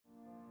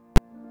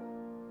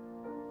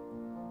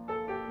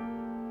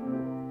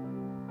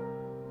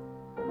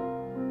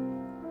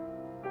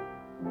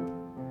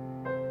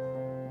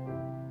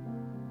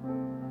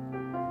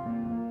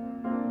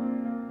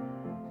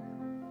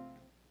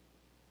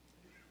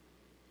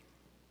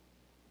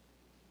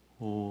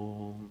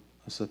Om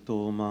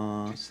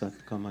Asatoma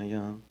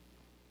Satkamaya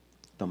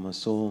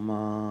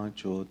Tamasoma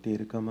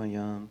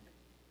Jyotirgamaya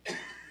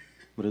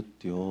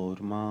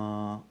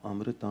Mrityorma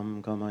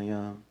Amritam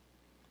Gamaya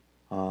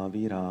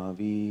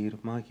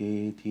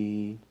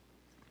Aviravirmayeti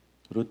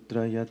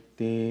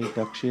Rudrayatte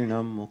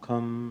Dakshinam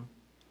Mukham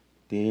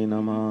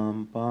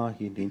Tenamam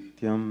Pahi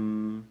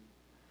Nityam.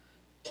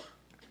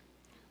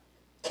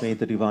 May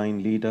the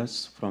Divine lead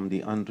us from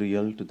the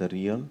unreal to the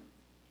real,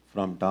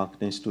 from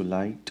darkness to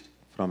light,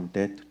 from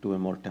death to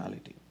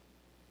immortality.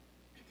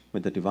 May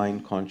the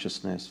Divine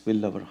Consciousness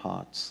fill our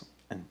hearts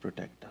and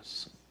protect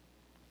us.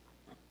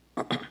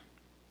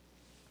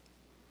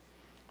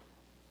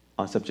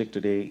 Our subject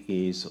today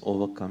is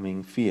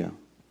overcoming fear.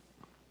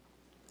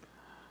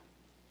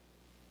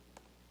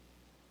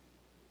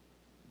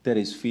 There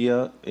is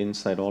fear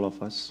inside all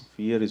of us.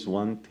 Fear is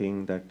one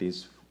thing that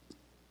is,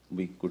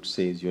 we could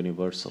say, is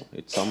universal.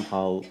 It's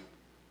somehow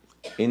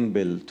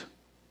inbuilt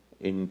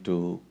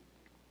into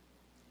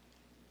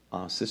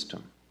our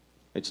system.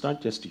 It's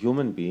not just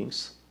human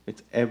beings,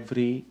 it's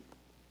every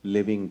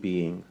living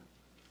being.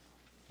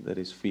 There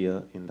is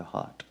fear in the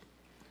heart.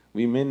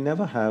 We may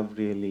never have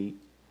really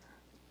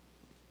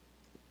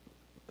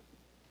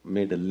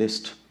made a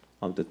list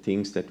of the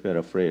things that we're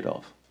afraid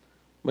of,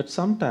 but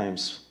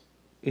sometimes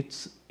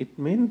it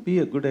may be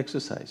a good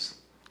exercise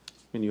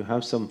when you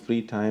have some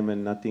free time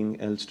and nothing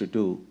else to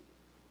do,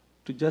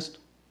 to just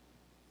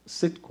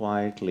sit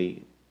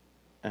quietly,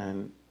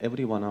 and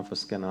every one of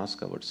us can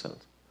ask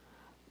ourselves,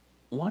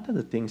 what are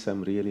the things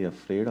I'm really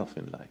afraid of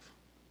in life?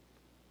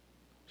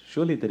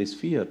 Surely there is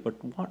fear,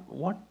 but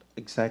what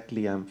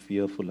exactly I'm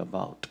fearful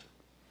about?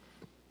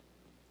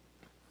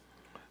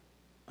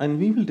 And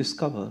we will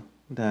discover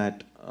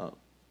that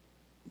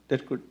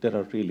there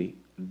are really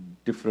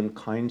different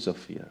kinds of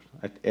fear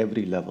at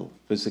every level: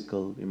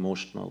 physical,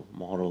 emotional,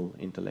 moral,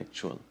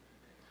 intellectual.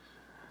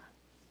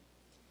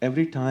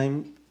 Every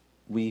time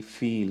we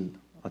feel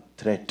a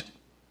threat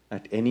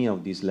at any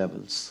of these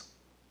levels,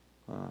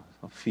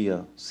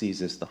 fear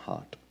seizes the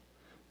heart.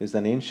 There's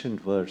an ancient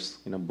verse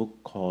in a book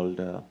called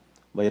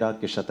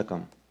Vairagya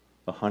Shatakam,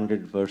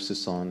 100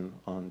 verses on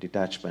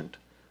detachment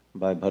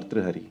by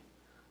Bhartrihari.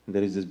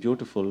 There is this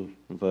beautiful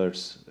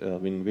verse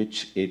in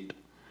which it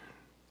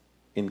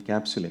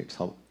encapsulates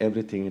how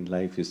everything in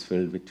life is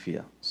filled with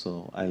fear.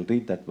 So I'll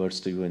read that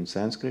verse to you in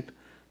Sanskrit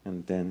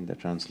and then the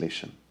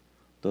translation.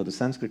 So the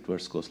Sanskrit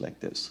verse goes like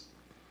this.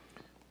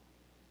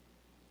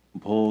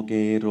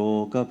 Bhoge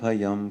roga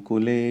bhayam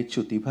kule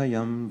chuti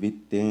bhayam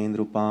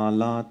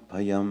vittendrupalat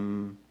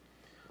bhayam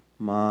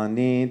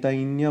mane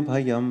dainya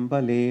bhayam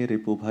bale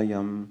ripu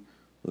bhayam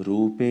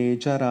rupe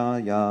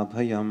jaraya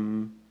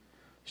bhayam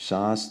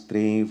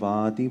shastre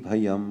vadi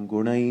bhayam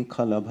gunai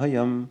khala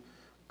bhayam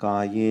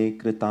kaye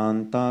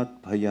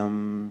kritantat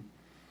bhayam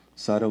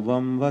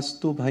sarvam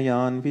vastu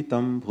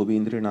bhayanvitam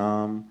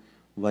bhuvindrinam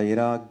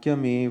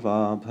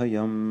vairagyameva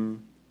bhayam.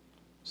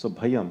 So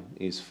bhayam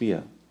is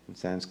fear in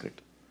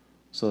Sanskrit.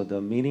 So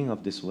the meaning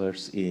of this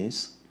verse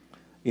is,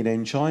 in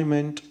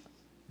enjoyment,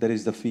 there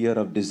is the fear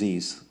of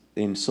disease.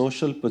 In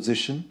social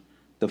position,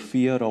 the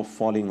fear of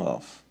falling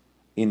off.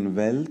 In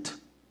wealth,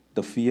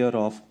 the fear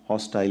of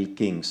hostile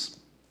kings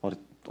or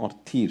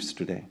thieves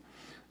today.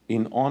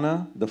 In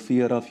honor, the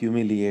fear of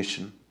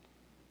humiliation.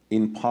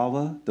 In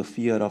power, the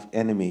fear of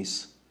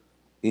enemies.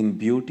 In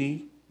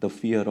beauty, the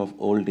fear of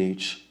old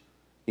age.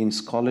 In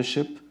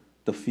scholarship,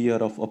 the fear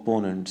of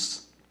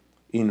opponents.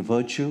 In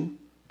virtue,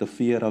 the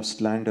fear of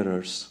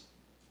slanderers.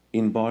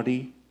 In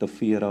body, the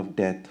fear of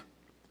death.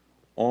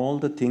 All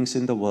the things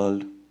in the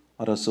world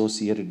are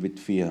associated with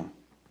fear.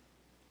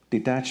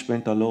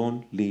 Detachment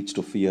alone leads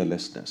to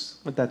fearlessness.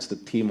 But that's the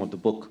theme of the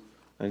book.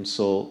 And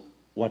so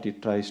what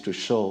it tries to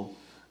show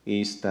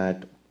is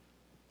that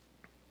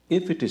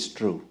if it is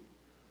true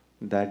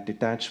that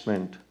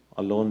detachment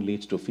alone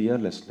leads to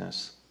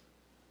fearlessness,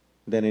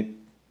 then it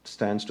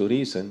stands to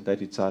reason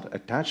that it's our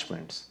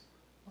attachments,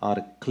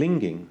 our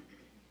clinging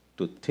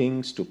to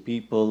things, to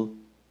people,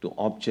 to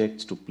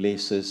objects, to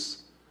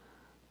places,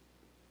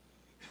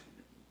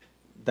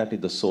 that is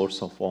the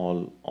source of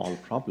all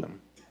problem.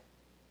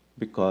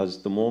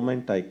 Because the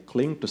moment I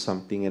cling to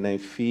something and I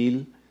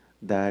feel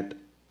that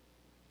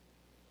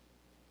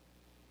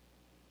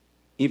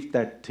if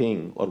that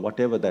thing or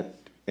whatever that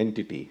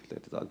entity,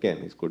 again,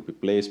 it could be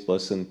place,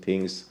 person,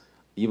 things,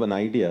 even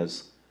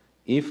ideas,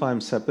 if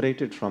I'm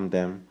separated from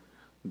them,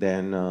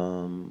 then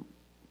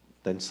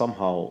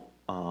somehow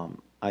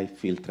I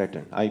feel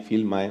threatened. I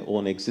feel my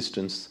own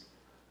existence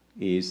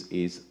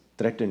is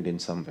threatened in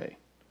some way.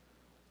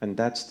 And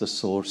that's the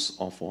source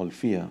of all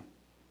fear.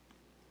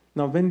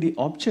 Now, when the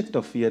object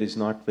of fear is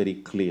not very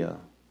clear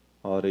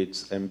or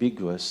it's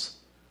ambiguous,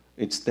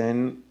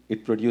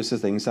 it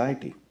produces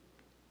anxiety.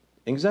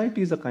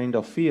 Anxiety is a kind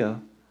of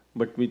fear,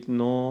 but with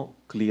no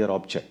clear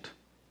object.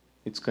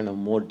 It's kind of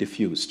more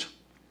diffused.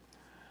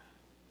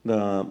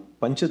 The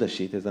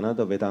Panchadashi, there's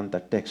another Vedanta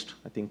text,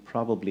 I think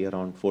probably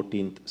around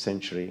 14th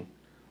century.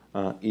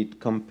 It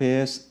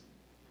compares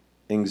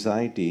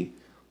anxiety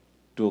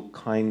to a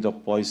kind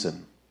of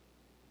poison.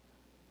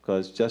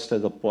 Because just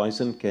as a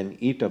poison can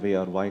eat away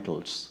our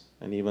vitals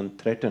and even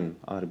threaten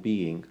our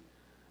being,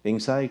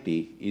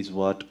 anxiety is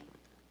what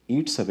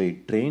eats away,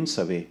 drains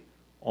away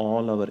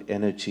all our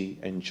energy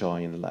and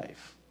joy in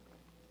life.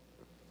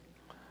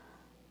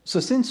 So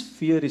since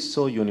fear is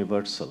so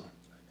universal,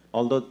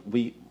 although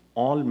we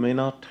all may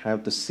not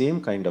have the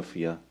same kind of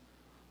fear,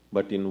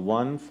 but in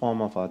one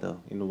form or other,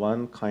 in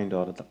one kind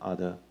or the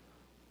other,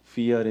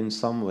 fear in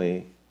some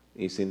way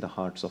is in the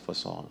hearts of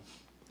us all.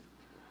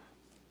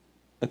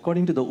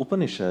 According to the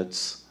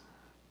Upanishads,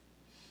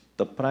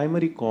 the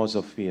primary cause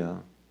of fear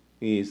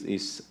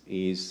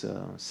is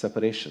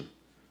separation.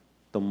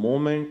 The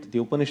moment, the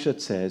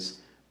Upanishad says,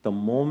 the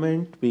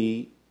moment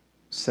we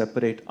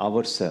separate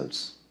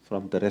ourselves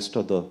from the rest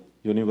of the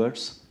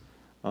universe,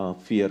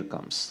 fear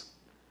comes.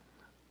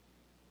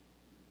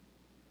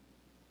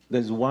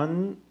 There's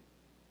one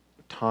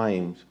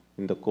time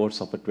in the course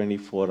of a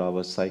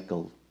 24-hour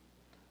cycle,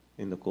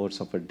 in the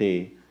course of a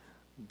day,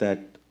 that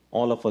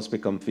all of us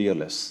become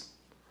fearless.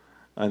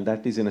 And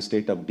that is in a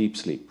state of deep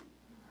sleep.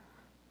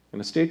 In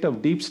a state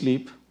of deep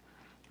sleep,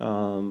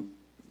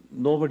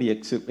 nobody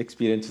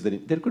experiences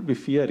it. There could be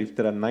fear if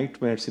there are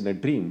nightmares in a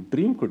dream.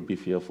 Dream could be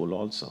fearful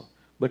also.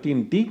 But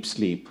in deep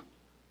sleep,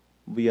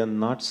 we are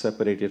not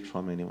separated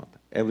from anyone.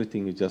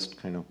 Everything is just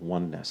kind of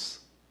oneness.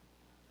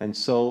 And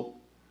so,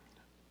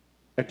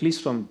 at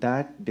least from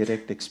that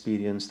direct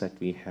experience that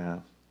we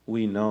have,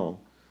 we know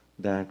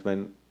that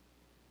when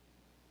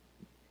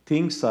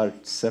things are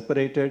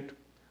separated,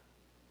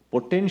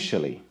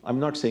 potentially, I'm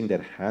not saying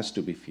there has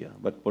to be fear,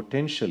 but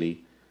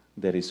potentially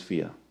there is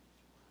fear.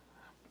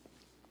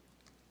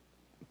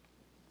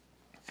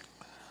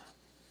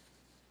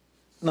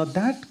 Now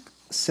that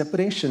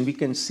separation we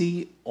can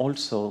see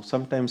also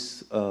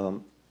sometimes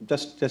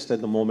just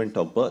at the moment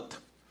of birth.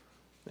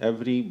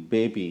 Every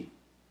baby,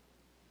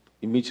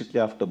 immediately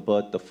after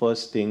birth, the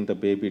first thing the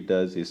baby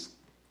does is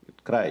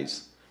it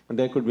cries. And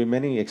there could be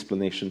many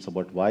explanations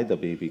about why the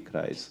baby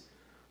cries.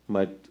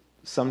 But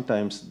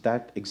sometimes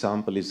that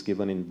example is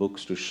given in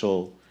books to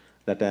show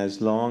that as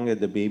long as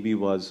the baby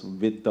was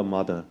with the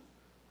mother,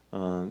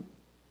 there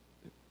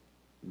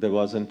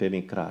wasn't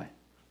any cry.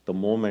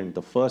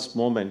 The first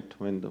moment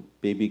when the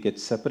baby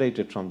gets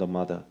separated from the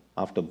mother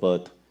after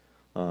birth,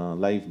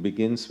 life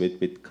begins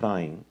with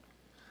crying.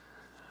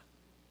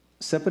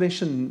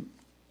 Separation,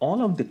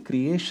 all of the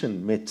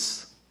creation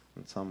myths,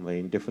 in some way,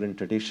 in different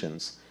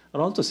traditions,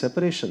 are also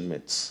separation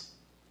myths.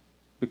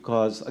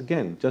 Because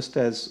again, just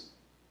as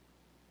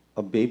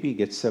a baby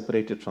gets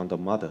separated from the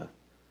mother,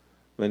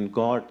 when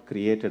God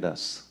created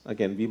us,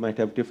 again, we might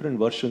have different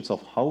versions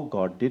of how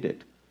God did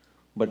it,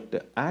 but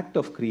the act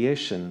of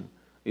creation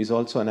is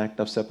also an act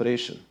of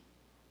separation.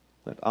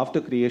 That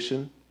after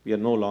creation, we are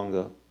no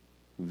longer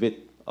with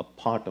a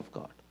part of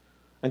God.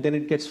 And then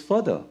it gets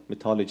further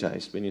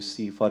mythologized when you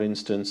see, for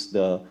instance,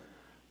 the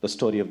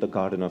story of the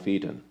Garden of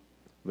Eden,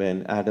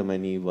 when Adam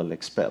and Eve were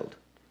expelled.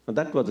 Now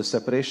that was a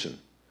separation,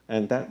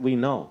 and that we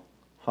know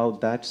how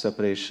that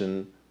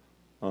separation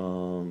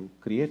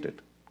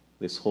created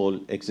this whole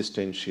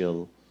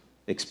existential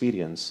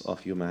experience of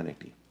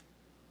humanity.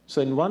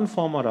 So in one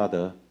form or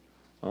other,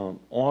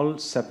 all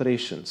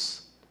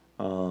separations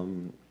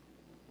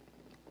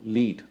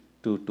lead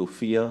to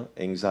fear,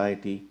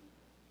 anxiety,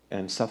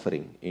 and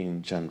suffering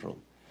in general.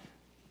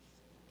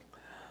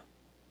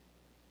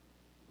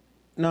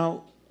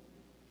 Now,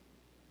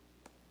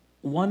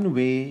 one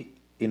way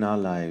in our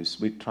lives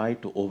we try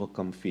to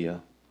overcome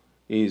fear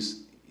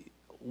is,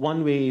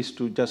 one way is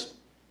to just,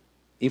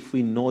 if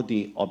we know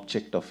the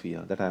object of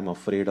fear, that I'm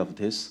afraid of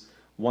this,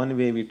 one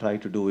way we try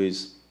to do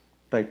is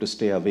try to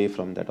stay away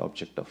from that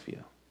object of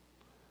fear.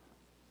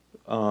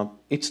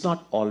 It's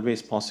not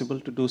always possible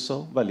to do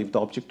so. Well, if the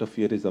object of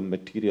fear is a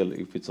material,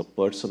 if it's a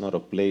person or a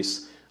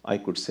place, I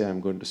could say I'm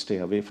going to stay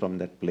away from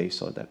that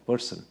place or that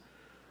person.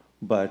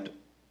 But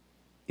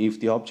if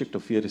the object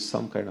of fear is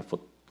some kind of a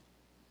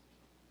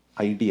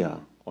idea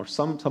or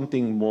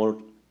something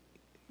more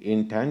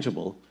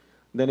intangible,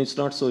 then it's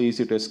not so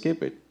easy to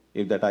escape it.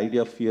 If that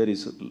idea of fear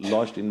is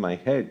lodged in my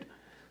head,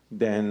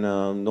 then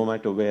no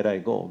matter where I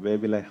go, where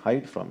will I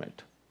hide from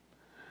it?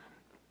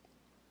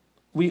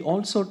 We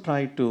also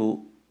try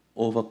to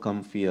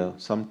overcome fear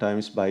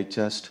sometimes by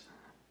just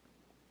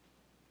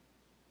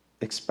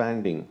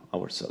expanding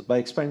ourselves. By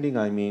expanding,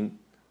 I mean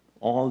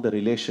all the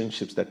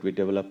relationships that we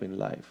develop in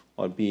life,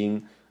 or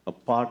being a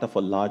part of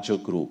a larger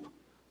group,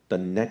 the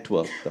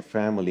network, the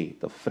family,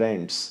 the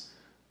friends,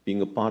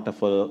 being a part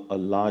of a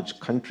large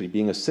country,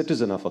 being a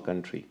citizen of a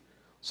country.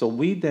 So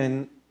we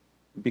then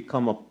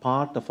become a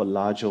part of a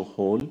larger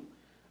whole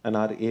and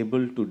are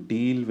able to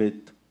deal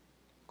with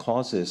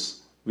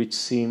causes which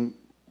seem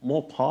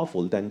more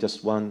powerful than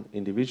just one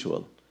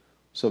individual.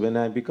 So when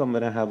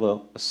I have a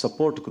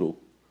support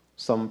group,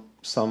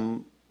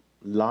 some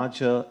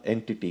larger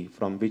entity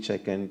from which I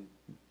can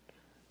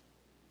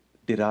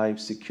derive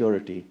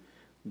security,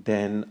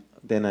 then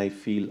I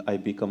feel I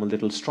become a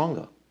little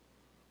stronger.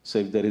 So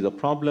if there is a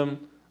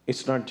problem,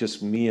 it's not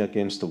just me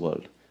against the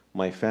world.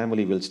 My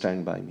family will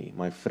stand by me.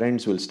 My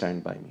friends will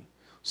stand by me.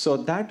 So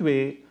that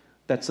way,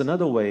 That's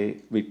another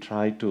way we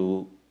try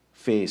to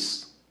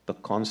face the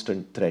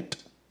constant threat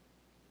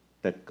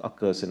that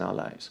occurs in our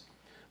lives.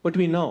 But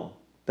we know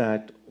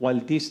that while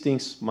these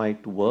things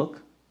might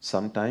work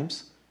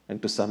sometimes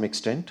and to some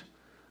extent,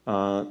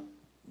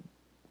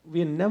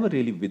 we are never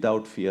really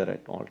without fear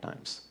at all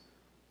times.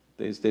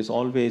 There's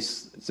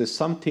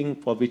something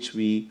for which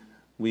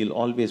will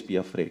always be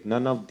afraid.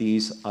 None of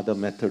these other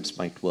methods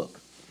might work.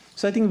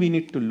 So I think we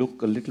need to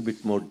look a little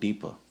bit more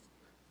deeper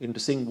into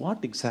saying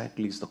what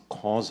exactly is the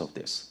cause of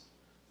this.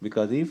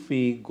 Because if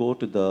we go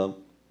to the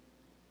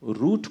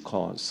root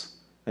cause,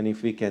 and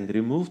if we can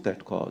remove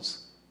that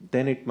cause,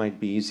 then it might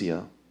be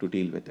easier to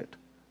deal with it.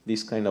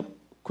 These kind of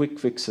quick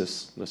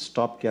fixes, the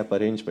stopgap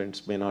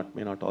arrangements may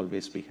not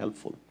always be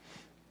helpful.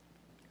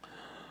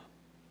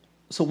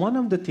 So one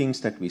of the things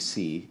that we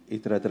see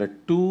is that there are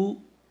two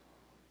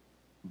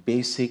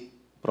basic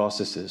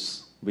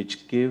processes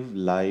which give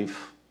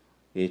life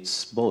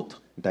its both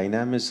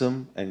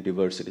dynamism and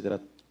diversity. There are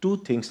two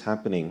things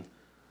happening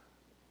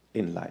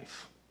in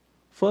life.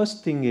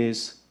 First thing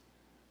is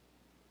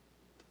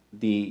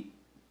the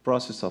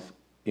process of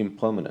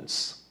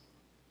impermanence,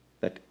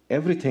 that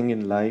everything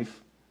in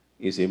life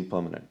is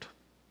impermanent.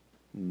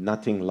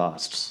 Nothing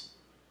lasts.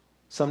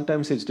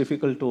 Sometimes it's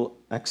difficult to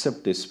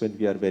accept this when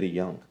we are very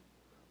young.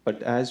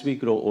 But as we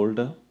grow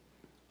older,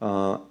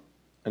 and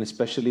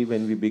especially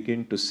when we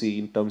begin to see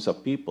in terms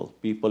of people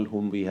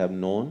whom we have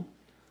known,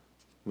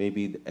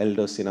 maybe the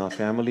elders in our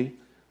family,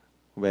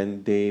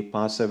 when they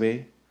pass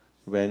away,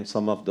 when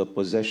some of the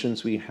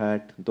possessions we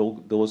had,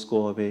 those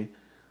go away,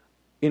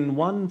 in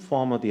one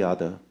form or the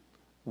other,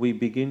 we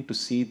begin to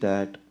see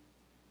that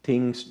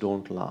things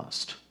don't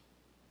last.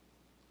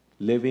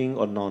 Living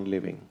or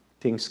non-living,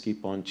 things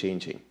keep on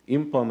changing.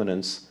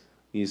 Impermanence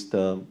is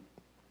a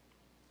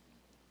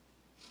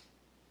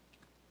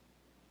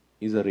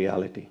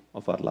reality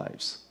of our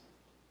lives.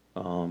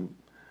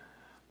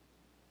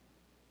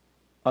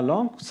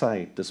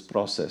 Alongside this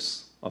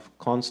process of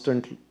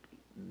constant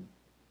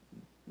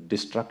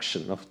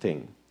destruction of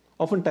things,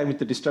 oftentimes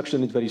the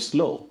destruction is very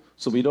slow,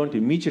 so we don't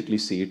immediately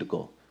see it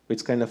go.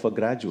 It's kind of a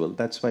gradual.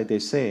 That's why they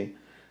say,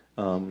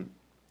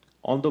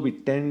 although we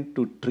tend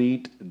to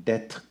treat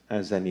death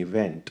as an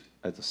event,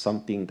 as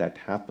something that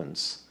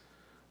happens,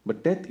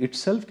 but death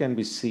itself can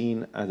be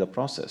seen as a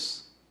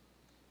process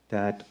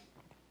that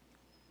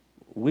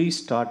we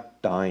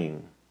start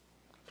dying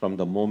from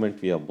the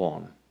moment we are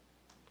born.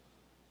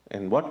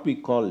 And what we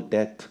call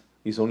death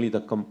is only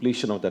the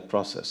completion of that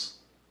process.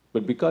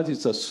 But because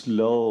it's a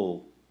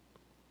slow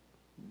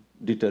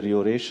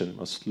deterioration,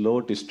 a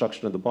slow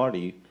destruction of the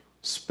body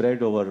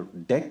spread over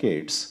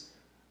decades,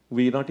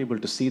 we're not able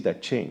to see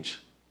that change.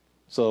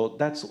 So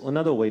that's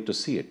another way to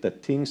see it,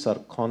 that things are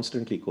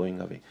constantly going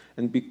away.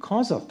 And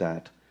because of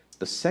that,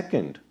 the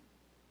second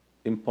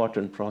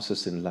important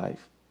process in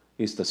life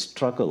is the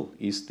struggle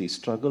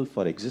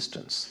for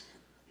existence.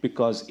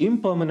 Because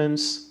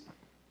impermanence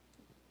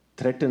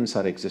threatens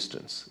our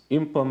existence.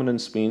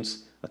 Impermanence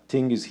means a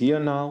thing is here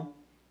now,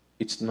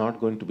 it's not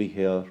going to be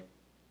here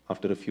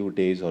after a few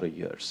days or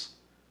years.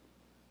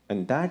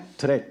 And that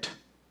threat,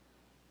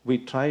 we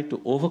try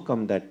to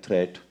overcome that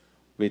threat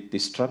with the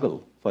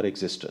struggle for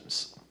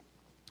existence.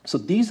 So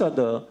these are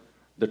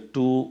the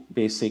two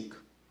basic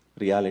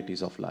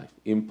realities of life: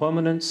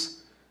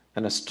 impermanence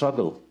and a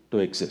struggle to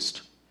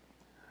exist.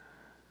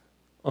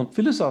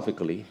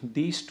 Philosophically,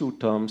 these two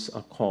terms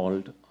are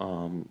called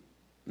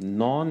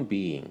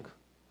non-being.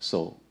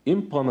 So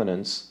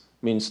impermanence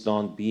means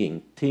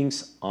non-being.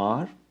 Things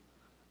are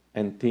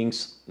and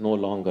things no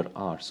longer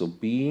are. So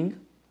being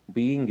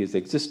is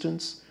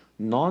existence.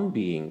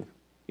 Non-being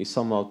is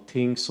somehow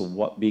things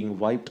being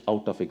wiped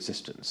out of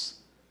existence.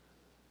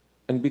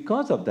 And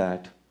because of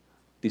that,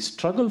 the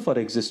struggle for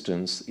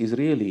existence is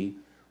really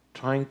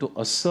trying to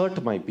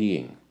assert my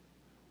being.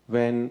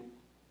 When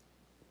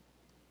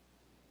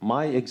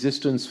my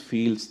existence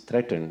feels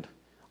threatened,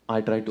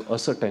 I try to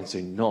assert and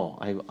say, no,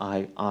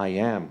 I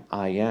am.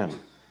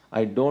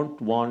 I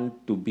don't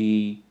want to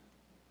be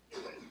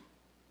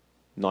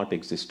not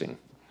existing.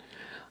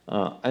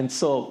 And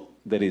so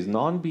there is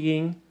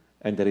non-being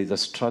and there is a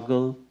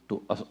struggle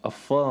to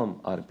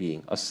affirm our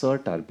being,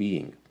 assert our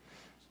being.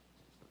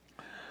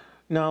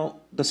 Now,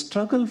 the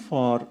struggle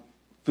for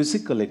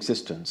physical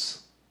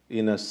existence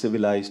in a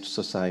civilized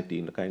society,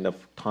 in the kind of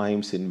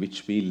times in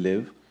which we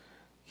live,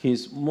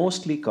 has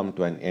mostly come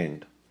to an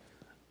end.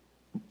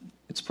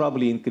 It's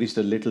probably increased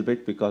a little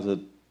bit because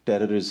of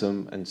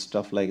terrorism and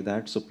stuff like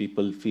that, so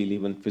people feel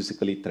even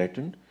physically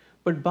threatened.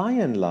 But by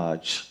and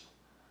large,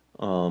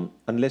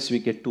 unless we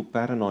get too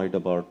paranoid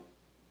about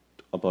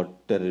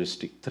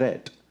terroristic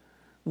threat,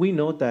 we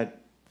know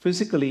that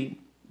physically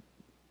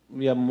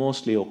we are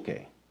mostly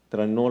okay.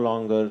 There are no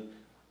longer,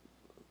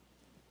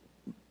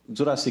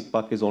 Jurassic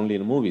Park is only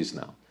in movies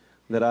now.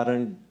 There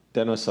aren't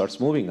dinosaurs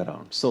moving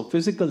around. So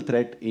physical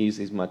threat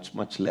is much,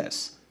 much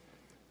less.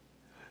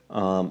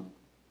 But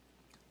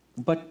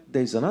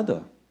there's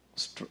another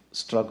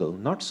struggle,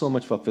 not so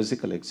much for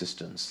physical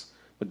existence,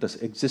 but the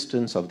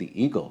existence of the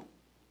ego.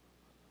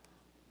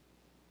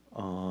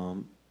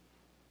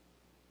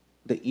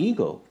 the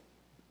ego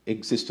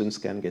existence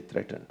can get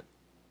threatened.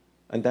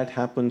 And that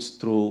happens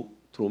through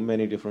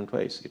many different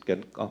ways. It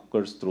can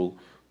occur through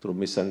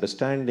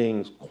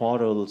misunderstandings,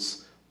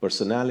 quarrels,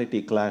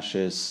 personality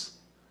clashes,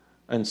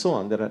 and so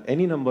on. There are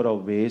any number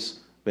of ways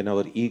when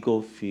our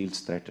ego feels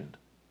threatened.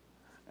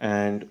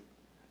 And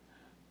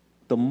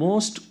the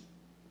most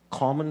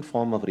common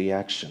form of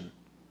reaction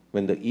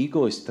when the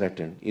ego is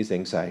threatened is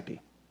anxiety.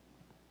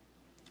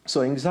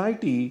 So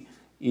anxiety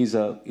is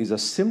a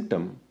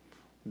symptom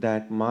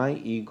that my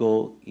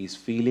ego is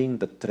feeling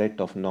the threat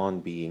of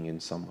non-being in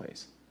some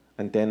ways.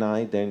 And then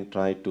I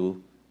try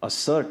to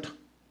assert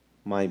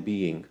my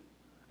being.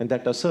 And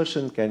that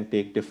assertion can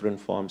take different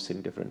forms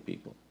in different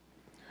people.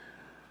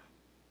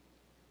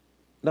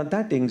 Now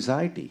that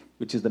anxiety,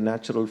 which is the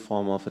natural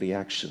form of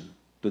reaction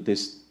to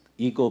this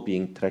ego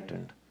being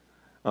threatened,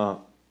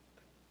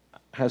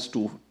 has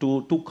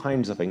two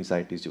kinds of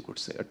anxieties, you could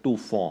say, or two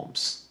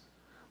forms.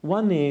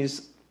 One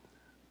is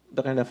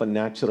the kind of a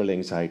natural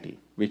anxiety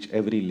which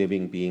every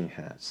living being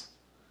has.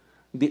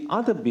 The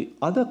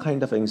other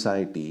kind of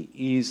anxiety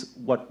is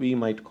what we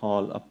might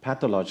call a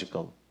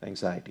pathological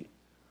anxiety.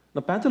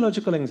 Now,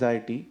 pathological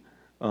anxiety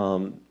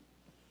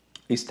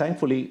is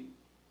thankfully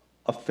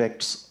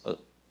affects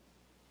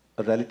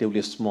a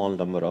relatively small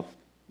number of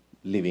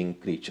living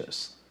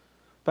creatures.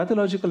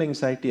 Pathological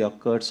anxiety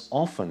occurs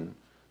often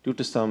due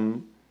to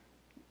some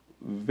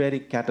very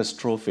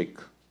catastrophic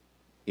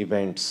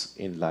events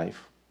in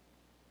life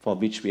for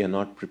which we are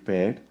not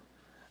prepared.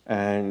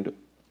 And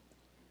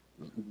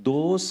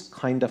those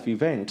kind of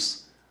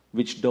events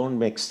which don't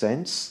make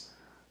sense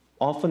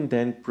often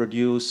then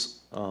produce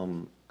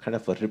kind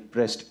of a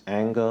repressed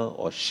anger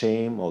or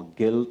shame or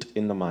guilt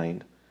in the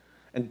mind.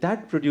 And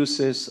that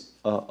produces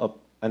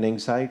an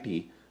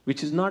anxiety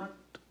which is not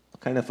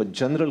kind of a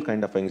general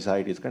kind of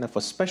anxiety, it's kind of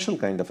a special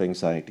kind of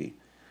anxiety.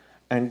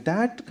 And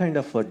that kind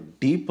of a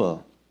deeper,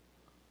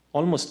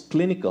 almost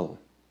clinical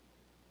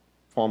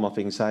form of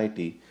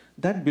anxiety,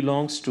 that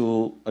belongs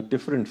to a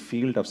different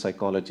field of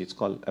psychology. It's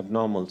called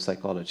abnormal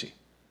psychology.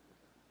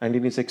 And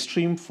in its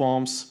extreme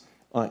forms,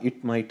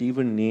 it might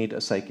even need a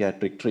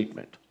psychiatric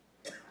treatment.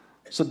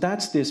 So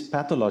that's this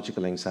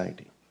pathological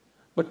anxiety.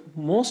 But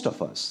most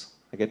of us,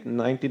 I get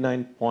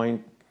 99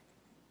 point,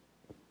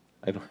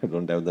 I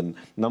don't have the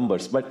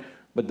numbers, but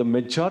the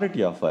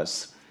majority of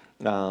us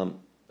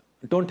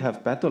don't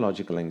have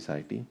pathological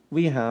anxiety.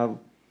 We have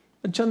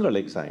a general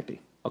anxiety,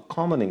 a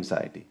common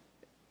anxiety,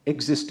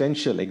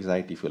 existential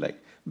anxiety, if you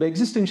like. By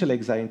existential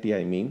anxiety,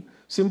 I mean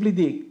simply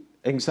the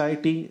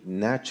anxiety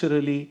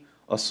naturally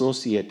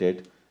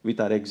associated with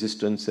our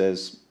existence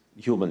as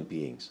human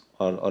beings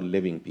or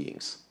living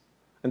beings.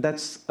 And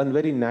that's a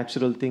very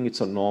natural thing,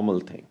 it's a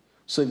normal thing.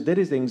 So if there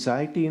is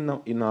anxiety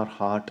in our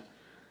heart,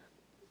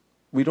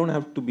 we don't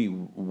have to be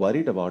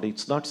worried about it.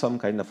 It's not some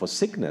kind of a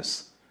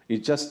sickness.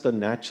 It's just the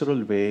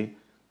natural way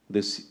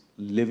this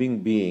living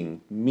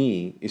being,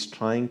 me, is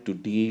trying to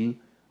deal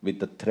with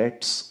the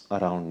threats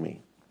around me.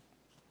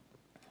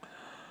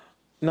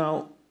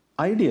 Now,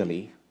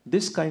 ideally,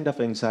 this kind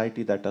of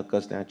anxiety that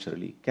occurs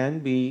naturally can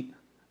be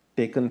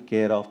taken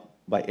care of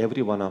by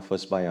every one of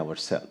us by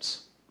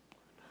ourselves.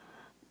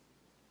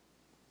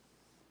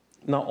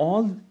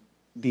 Now,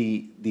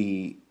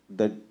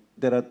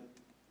 there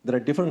are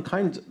different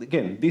kinds.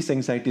 Again, these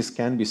anxieties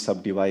can be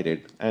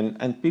subdivided,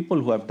 and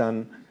people who have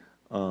done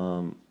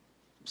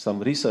some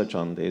research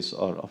on this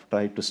or have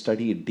tried to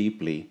study it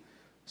deeply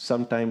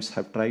sometimes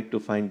have tried to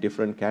find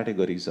different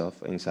categories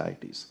of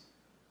anxieties.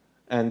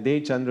 And they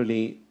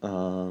generally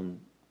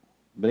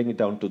bring it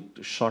down to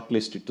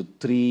shortlist it to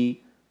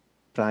three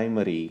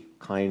primary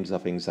kinds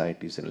of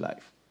anxieties in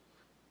life.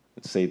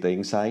 Let's say the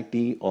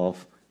anxiety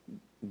of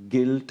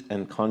guilt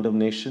and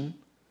condemnation,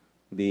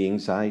 the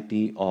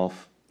anxiety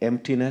of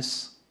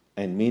emptiness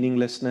and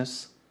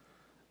meaninglessness,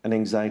 and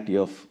anxiety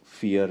of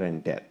fear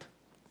and death.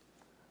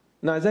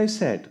 Now, as I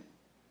said,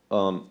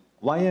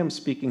 why I'm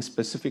speaking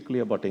specifically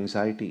about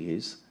anxiety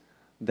is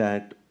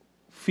that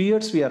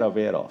fears we are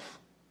aware of,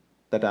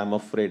 that I'm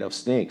afraid of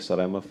snakes or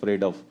I'm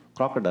afraid of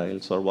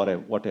crocodiles or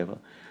whatever.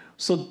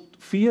 So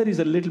fear is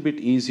a little bit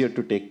easier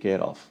to take care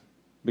of,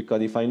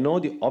 because if I know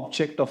the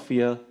object of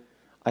fear,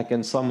 I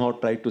can somehow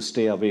try to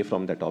stay away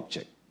from that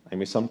object. I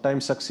may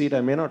sometimes succeed,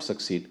 I may not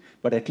succeed,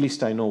 but at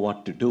least I know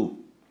what to do.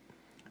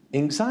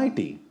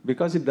 Anxiety,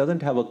 because it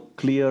doesn't have a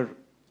clear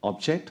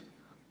object,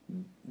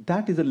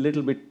 that is a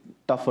little bit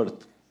tougher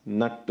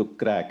nut to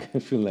crack,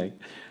 if you like.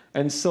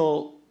 And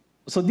so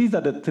these are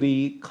the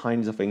three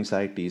kinds of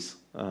anxieties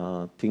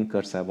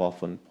thinkers have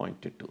often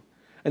pointed to.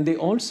 And they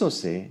also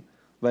say,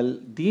 well,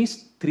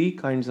 these three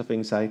kinds of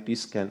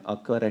anxieties can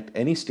occur at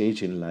any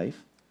stage in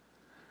life.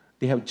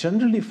 They have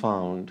generally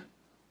found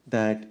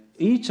that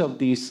each of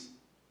these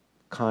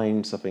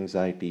kinds of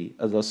anxiety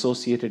is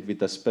associated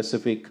with a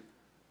specific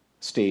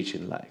stage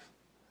in life.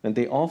 And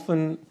they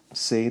often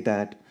say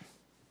that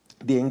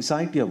the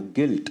anxiety of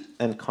guilt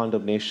and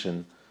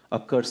condemnation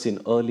occurs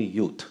in early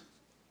youth.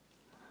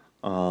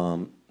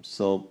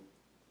 So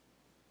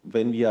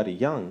when we are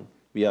young,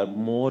 we are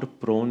more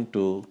prone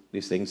to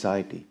this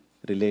anxiety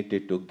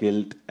related to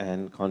guilt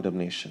and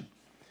condemnation.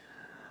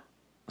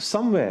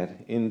 Somewhere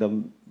in the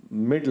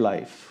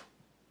midlife,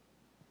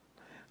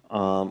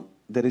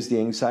 there is the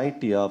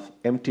anxiety of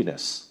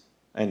emptiness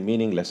and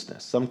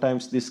meaninglessness.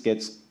 Sometimes this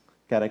gets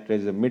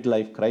characterized as a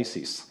midlife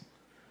crisis.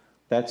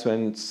 That's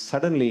when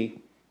suddenly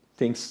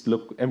things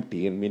look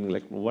empty and meaning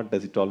like, what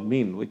does it all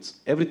mean?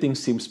 Everything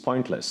seems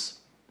pointless.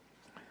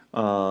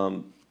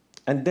 And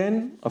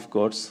then, of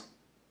course,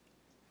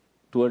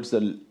 towards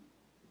the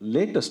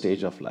later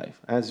stage of life,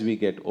 as we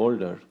get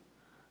older,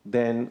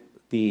 then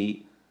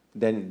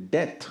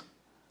death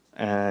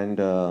and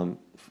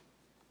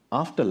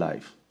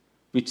afterlife,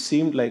 which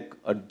seemed like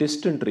a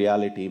distant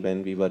reality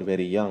when we were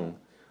very young,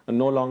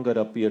 no longer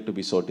appear to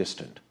be so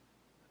distant.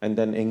 And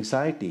then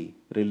anxiety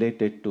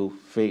related to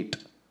fate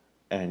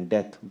and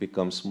death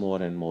becomes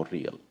more and more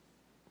real.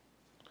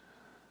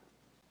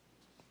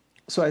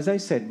 So as I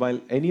said, while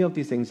any of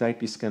these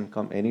anxieties can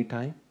come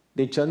anytime,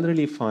 they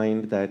generally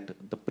find that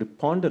the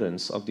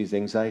preponderance of these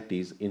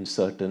anxieties in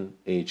certain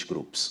age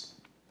groups.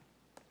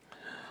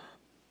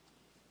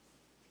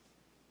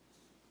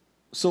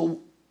 So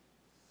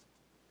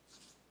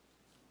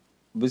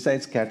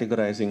besides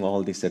categorizing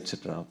all this,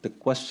 etc., the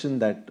question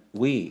that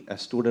we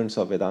as students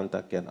of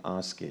Vedanta can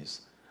ask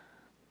is,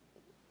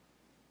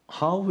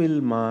 how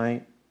will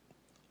my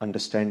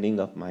understanding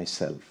of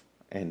myself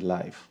and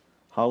life,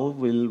 how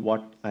will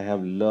what I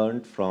have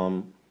learned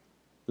from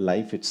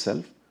life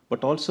itself,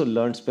 but also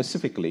learned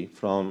specifically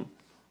from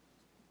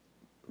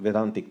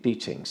Vedantic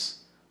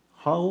teachings,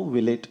 how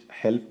will it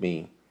help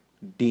me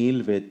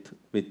deal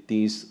with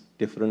these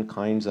different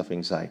kinds of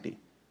anxiety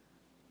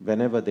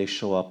whenever they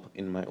show up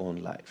in my own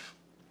life?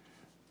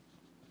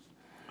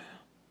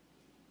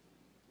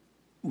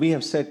 We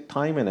have said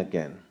time and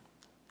again,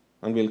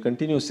 and we'll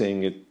continue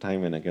saying it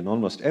time and again,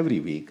 almost every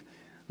week,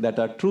 that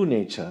our true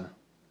nature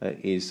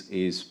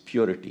is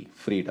purity,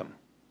 freedom.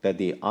 That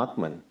the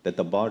Atman, that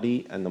the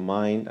body and the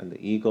mind and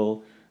the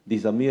ego,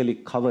 these are merely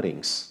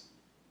coverings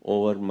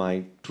over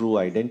my true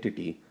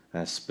identity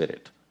as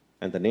spirit.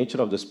 And the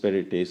nature of the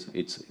spirit is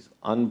it's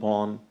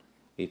unborn,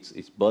 it's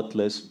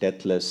birthless,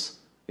 deathless,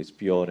 it's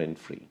pure and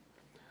free.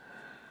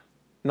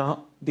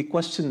 Now, the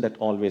question that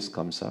always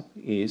comes up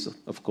is,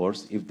 of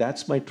course, if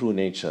that's my true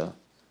nature,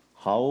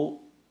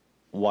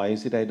 why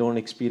is it I don't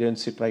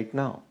experience it right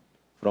now?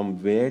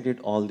 From where did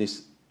all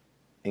this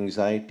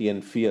anxiety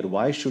and fear,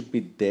 why should be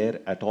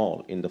there at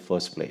all in the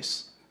first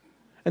place?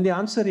 And the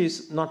answer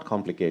is not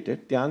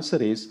complicated. The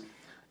answer is,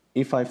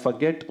 if I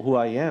forget who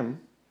I am,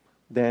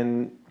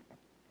 then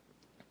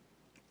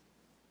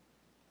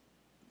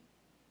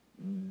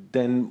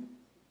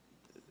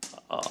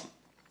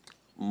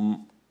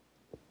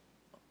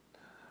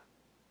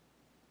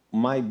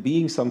my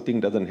being something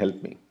doesn't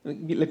help me.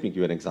 Let me give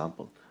you an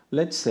example.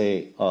 Let's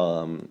say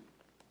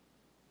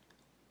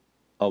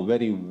a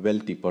very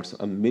wealthy person,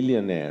 a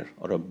millionaire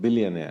or a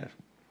billionaire,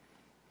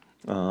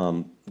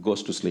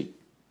 goes to sleep.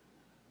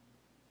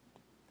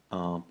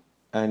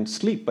 And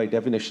sleep, by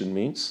definition,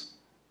 means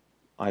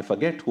I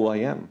forget who I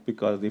am,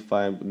 because if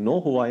I know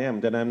who I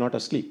am, then I'm not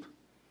asleep.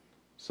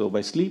 So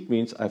by sleep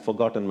means I've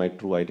forgotten my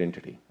true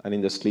identity. And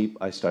in the sleep,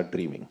 I start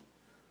dreaming.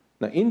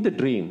 Now, in the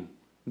dream,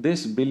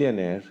 this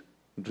billionaire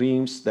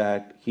dreams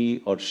that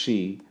he or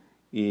she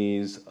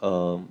is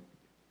a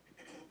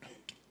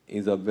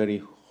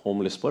very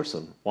homeless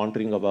person,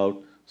 wandering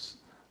about,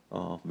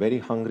 very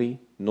hungry,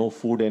 no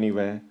food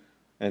anywhere,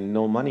 and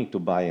no money to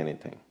buy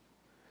anything.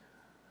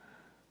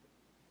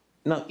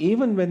 Now,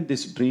 even when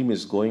this dream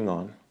is going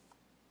on,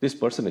 this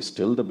person is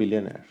still the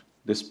billionaire.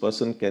 This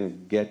person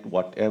can get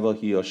whatever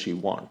he or she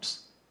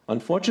wants.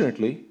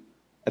 Unfortunately,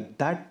 at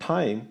that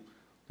time,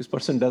 this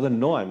person doesn't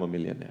know I'm a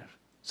millionaire.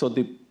 So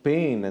the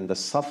pain and the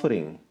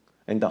suffering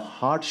and the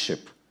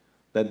hardship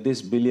that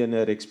this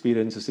billionaire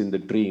experiences in the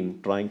dream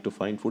trying to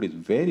find food is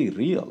very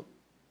real.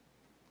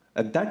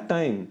 At that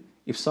time,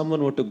 if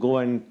someone were to go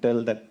and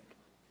tell that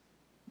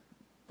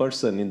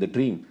person in the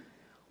dream,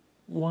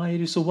 why are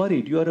you so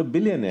worried? You are a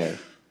billionaire.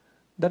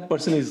 That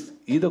person is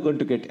either going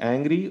to get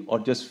angry or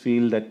just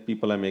feel that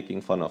people are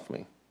making fun of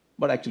me.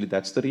 But actually,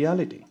 that's the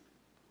reality.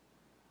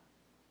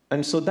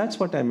 And so that's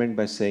what I meant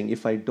by saying,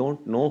 if I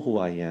don't know who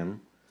I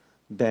am,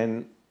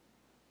 then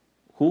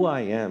who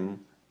I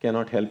am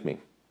cannot help me.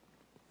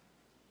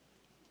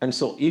 And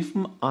so if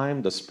I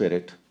am the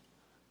spirit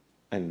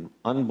and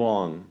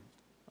unborn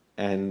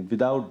and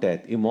without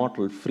death,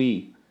 immortal,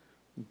 free,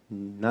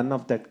 none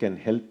of that can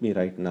help me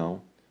right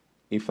now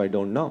if I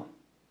don't know.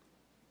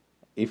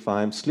 If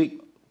I'm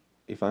asleep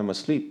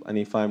and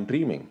if I'm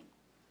dreaming,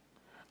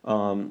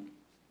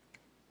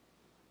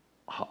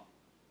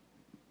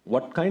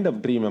 what kind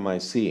of dream am I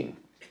seeing?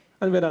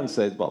 And Vedanta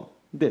says, well,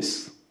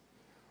 this.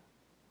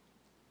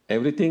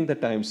 Everything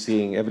that I'm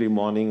seeing, every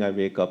morning I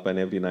wake up and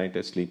every night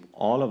I sleep,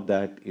 all of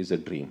that is a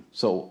dream.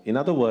 So, in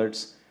other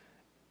words,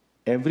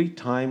 every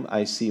time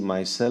I see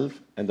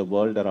myself and the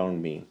world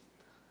around me,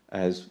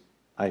 as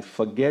I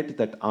forget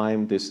that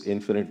I'm this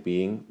infinite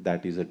being,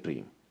 that is a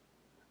dream.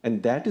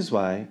 And that is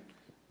why,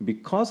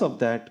 because of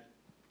that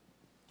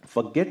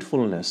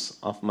forgetfulness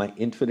of my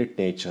infinite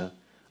nature,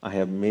 I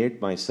have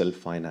made myself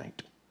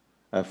finite.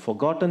 I have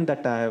forgotten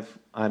that I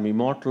am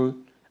immortal.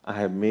 I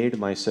have made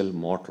myself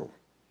mortal.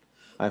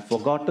 I have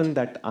forgotten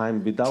that I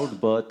am without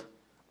birth.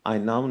 I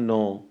now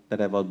know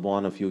that I was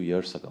born a few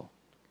years ago.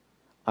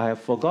 I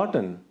have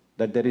forgotten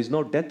that there is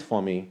no death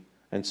for me,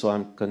 and so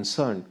I'm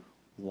concerned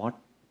what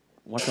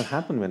will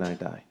happen when I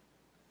die.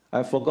 I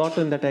have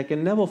forgotten that I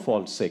can never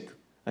fall sick,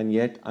 and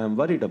yet I am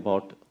worried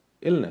about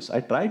illness. I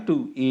try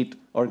to eat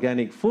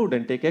organic food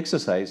and take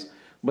exercise,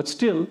 but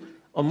still,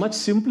 a much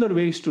simpler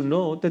way is to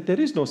know that there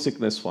is no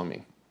sickness for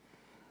me.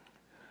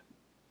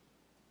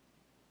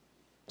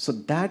 So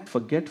that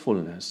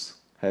forgetfulness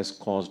has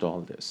caused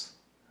all this.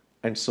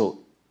 And so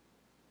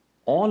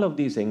all of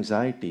these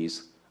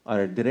anxieties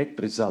are a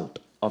direct result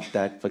of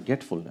that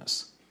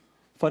forgetfulness.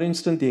 For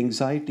instance, the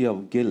anxiety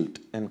of guilt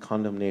and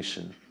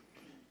condemnation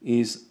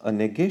is a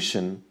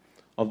negation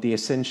of the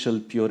essential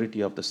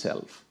purity of the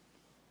self.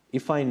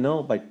 If I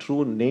know my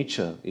true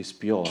nature is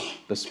pure,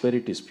 the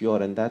spirit is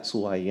pure, and that's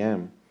who I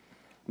am,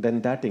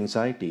 then that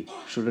anxiety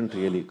shouldn't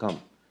really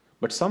come.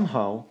 But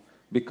somehow,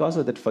 because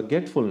of that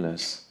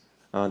forgetfulness,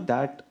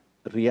 that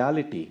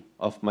reality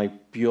of my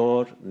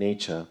pure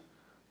nature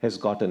has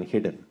gotten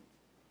hidden.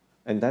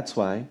 And that's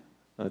why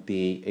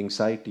the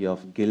anxiety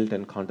of guilt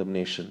and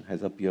condemnation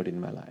has appeared in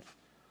my life.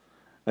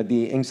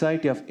 The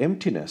anxiety of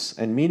emptiness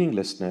and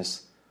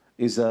meaninglessness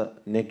is a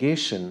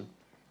negation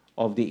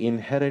of the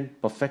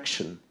inherent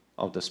perfection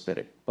of the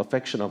spirit,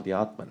 perfection of the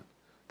Atman.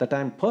 That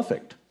I am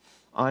perfect,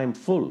 I am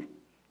full.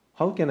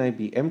 How can I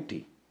be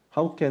empty?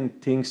 How can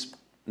things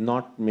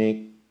not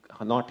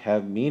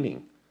have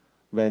meaning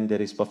when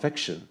there is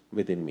perfection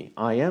within me?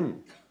 I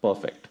am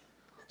perfect.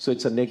 So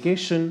it's a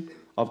negation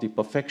of the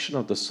perfection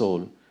of the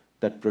soul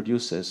that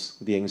produces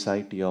the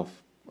anxiety of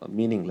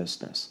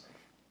meaninglessness.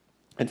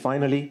 And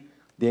finally,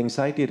 the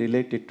anxiety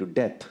related to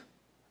death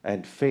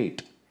and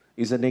fate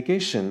is a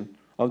negation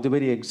of the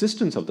very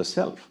existence of the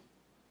self.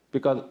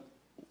 Because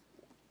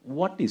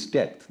what is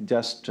death?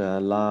 Just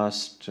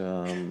last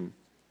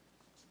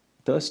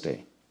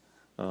Thursday,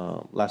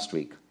 last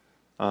week,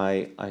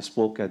 I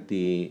spoke at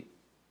the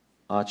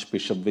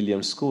Archbishop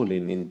Williams School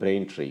in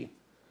Braintree.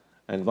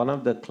 And one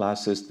of the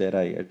classes that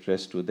I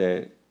addressed to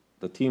the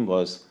theme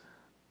was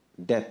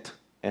death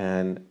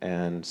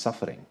and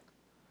suffering.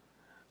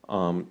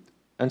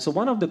 And so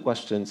one of the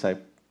questions I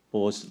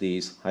posed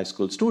these high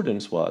school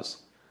students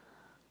was,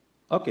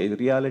 okay, the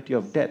reality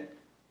of death.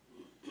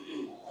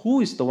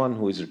 Who is the one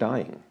who is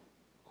dying?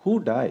 Who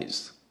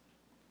dies?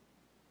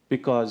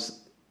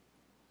 Because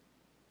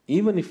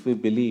even if we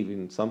believe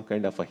in some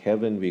kind of a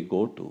heaven we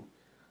go to,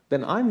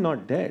 then I'm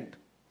not dead.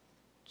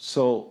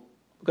 So,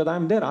 because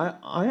I'm there,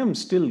 I am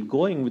still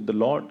going with the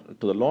Lord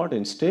to the Lord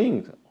and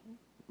staying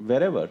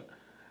wherever.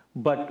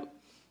 But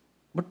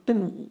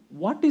then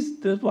what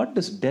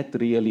does death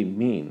really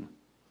mean?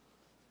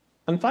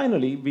 And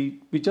finally,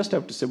 we just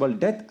have to say, well,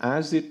 death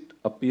as it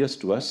appears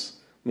to us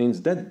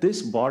means that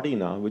this body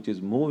now, which is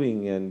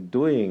moving and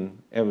doing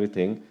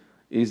everything,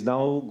 is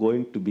now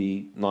going to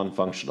be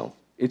non-functional.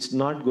 It's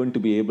not going to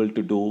be able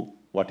to do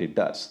what it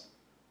does.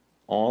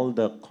 All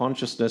the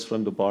consciousness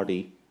from the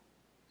body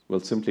will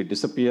simply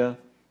disappear.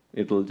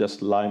 It will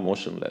just lie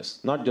motionless.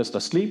 Not just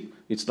asleep,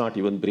 it's not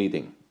even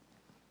breathing.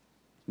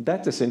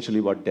 That's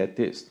essentially what death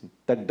is.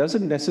 That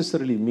doesn't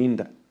necessarily mean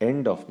the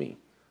end of me.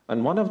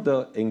 And one of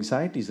the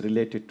anxieties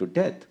related to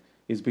death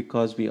is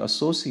because we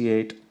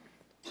associate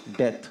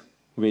death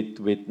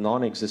with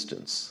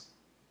non-existence.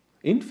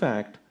 In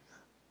fact,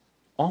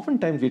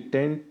 oftentimes we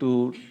tend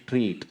to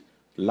treat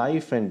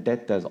life and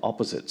death as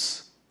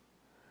opposites.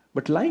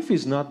 But life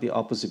is not the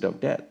opposite of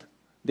death.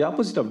 The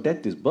opposite of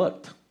death is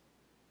birth.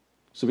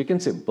 So we can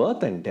say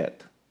birth and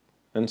death.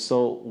 And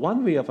so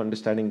one way of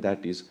understanding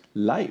that is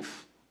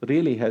life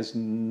really has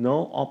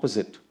no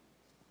opposite to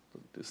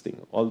this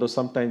thing. Although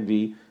sometimes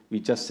we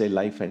just say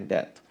life and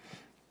death.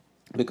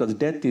 Because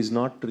death is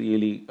not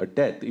really a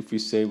death. If we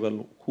say,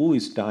 well, who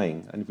is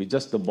dying? And if it's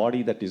just the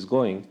body that is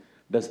going,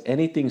 does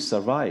anything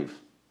survive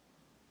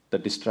the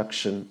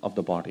destruction of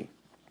the body?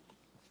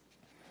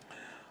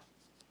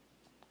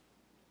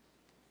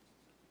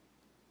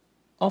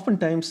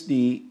 Oftentimes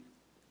the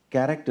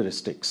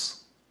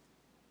characteristics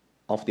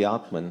of the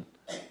Atman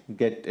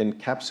get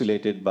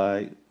encapsulated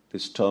by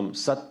this term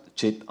Sat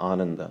Chit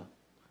Ananda.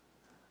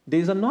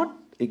 These are not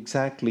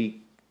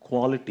exactly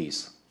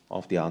qualities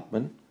of the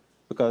Atman,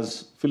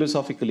 because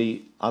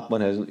philosophically,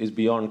 Atman is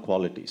beyond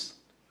qualities.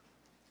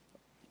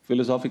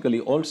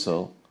 Philosophically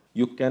also,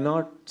 you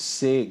cannot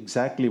say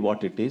exactly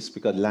what it is,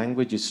 because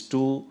language is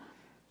too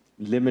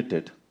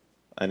limited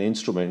an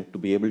instrument to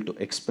be able to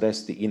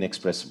express the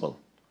inexpressible.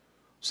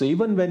 So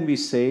even when we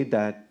say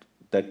that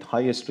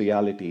highest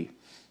reality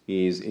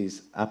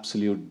is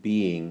absolute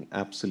being,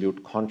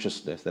 absolute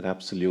consciousness, and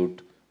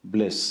absolute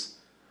bliss,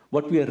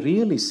 what we are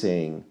really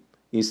saying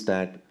is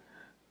that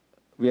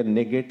we are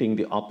negating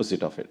the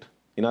opposite of it.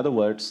 In other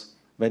words,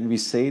 when we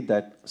say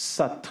that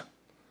Sat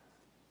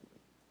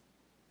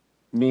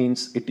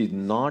means it is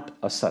not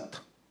a Sat,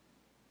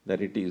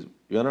 that it is,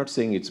 we are not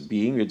saying it's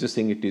being, we're just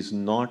saying it is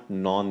not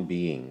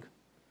non-being.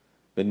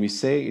 When we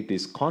say it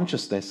is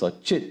consciousness or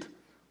chit,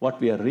 what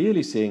we are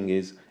really saying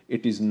is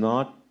it is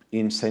not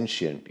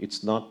insentient,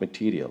 it's not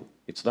material,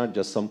 it's not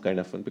just some kind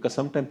of, because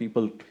sometimes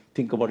people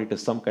think about it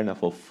as some kind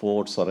of a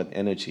force or an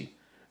energy.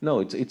 No,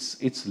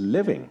 it's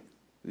living,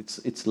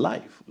 it's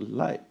life,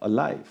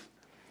 alive.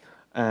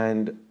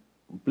 And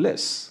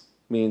bliss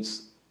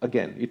means,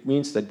 again, it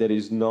means that there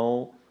is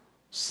no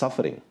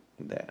suffering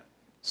there.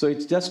 So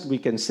it's just, we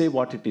can say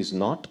what it is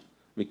not,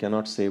 we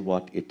cannot say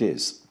what it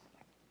is.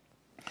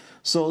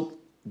 So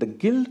the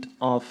guilt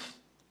of,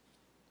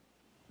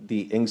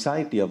 the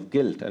anxiety of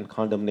guilt and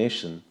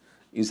condemnation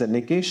is a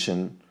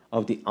negation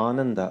of the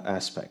ananda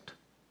aspect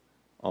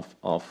of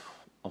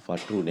our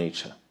true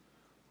nature.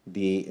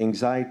 The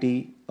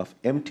anxiety of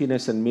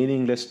emptiness and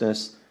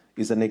meaninglessness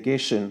is a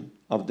negation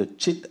of the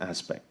chit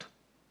aspect,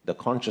 the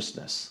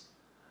consciousness.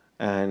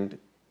 And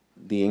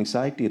the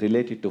anxiety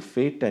related to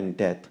fate and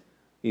death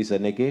is a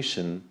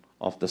negation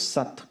of the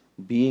sat,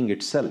 being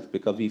itself,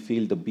 because we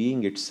feel the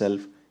being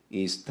itself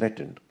is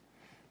threatened.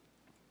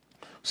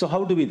 So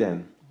how do we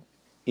then,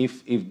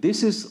 if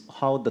this is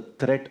how the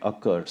threat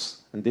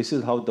occurs, and this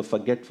is how the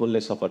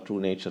forgetfulness of our true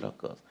nature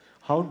occurs,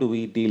 how do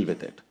we deal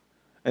with it?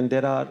 And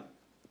there are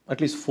at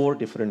least 4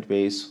 different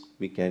ways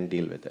we can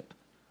deal with it.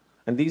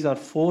 And these are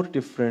 4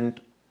 different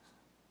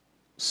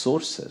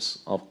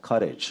sources of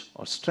courage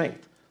or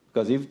strength.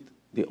 Because if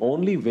the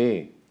only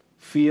way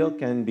fear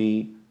can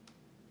be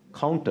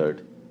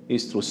countered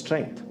is through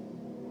strength,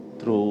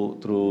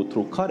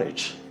 through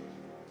courage.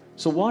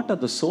 So what are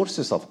the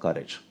sources of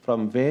courage?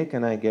 From where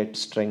can I get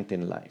strength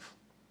in life?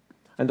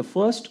 And the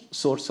first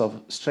source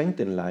of strength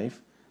in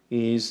life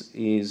is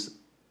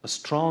a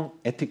strong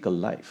ethical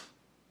life.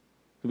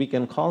 We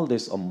can call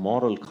this a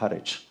moral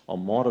courage or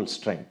moral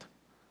strength.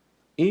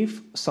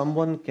 If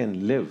someone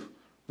can live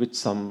with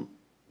some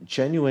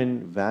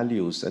genuine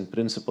values and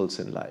principles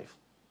in life,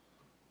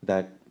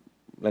 that,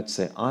 let's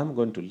say, I'm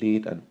going to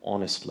lead an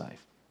honest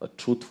life, a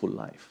truthful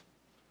life.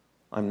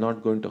 I'm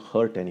not going to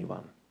hurt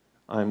anyone.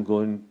 I'm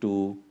going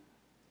to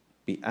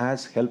be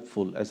as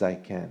helpful as I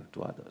can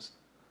to others.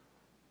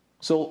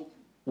 So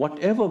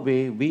whatever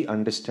way we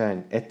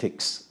understand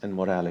ethics and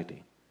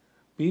morality,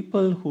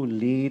 people who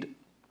lead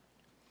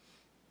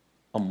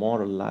a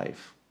moral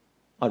life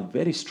are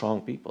very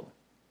strong people.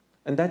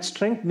 And that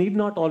strength need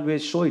not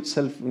always show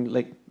itself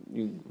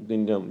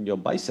in your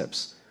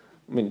biceps.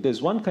 I mean,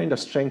 there's one kind of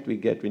strength we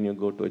get when you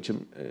go to a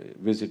gym,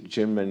 visit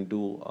gym and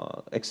do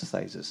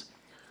exercises.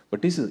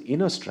 But this is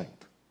inner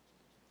strength.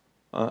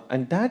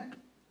 And that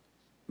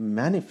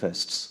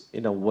manifests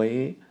in a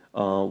way,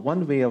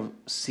 one way of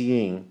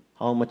seeing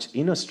how much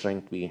inner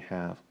strength we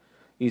have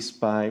is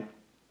by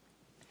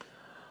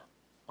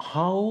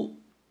how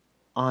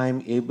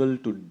I'm able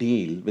to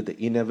deal with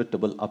the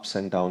inevitable ups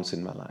and downs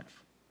in my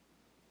life.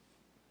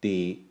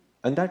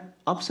 And that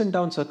ups and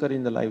downs occur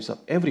in the lives of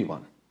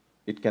everyone.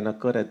 It can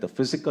occur at the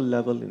physical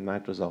level in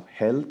matters of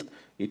health.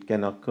 It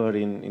can occur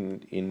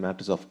in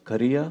matters of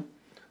career.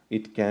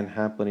 It can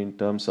happen in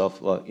terms of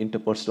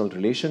interpersonal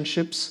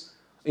relationships.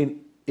 In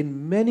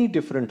many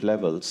different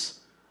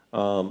levels,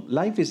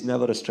 life is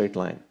never a straight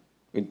line.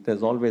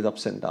 There's always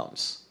ups and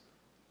downs.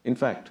 In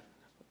fact,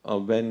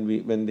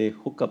 when they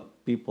hook up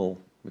people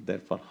with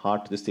their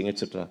heart, this thing,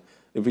 etc.,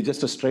 if it's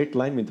just a straight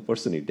line, the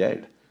person is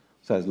dead.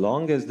 So as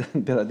long as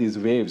there are these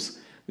waves,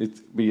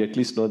 we at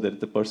least know that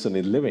the person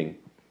is living.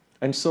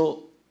 And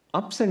so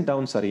ups and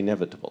downs are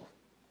inevitable.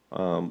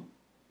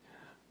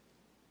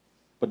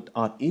 But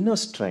our inner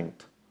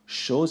strength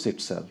shows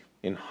itself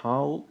in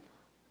how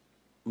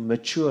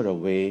mature a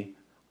way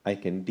I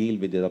can deal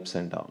with the ups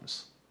and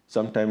downs.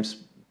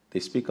 Sometimes they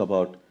speak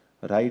about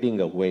riding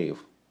a wave.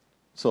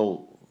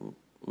 So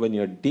when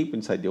you're deep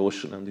inside the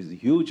ocean and there's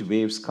huge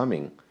waves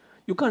coming,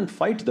 you can't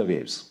fight the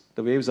waves.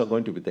 The waves are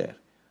going to be there.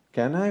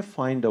 Can I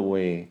find a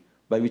way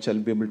by which I'll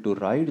be able to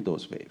ride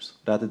those waves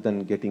rather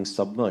than getting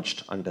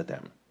submerged under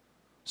them?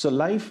 So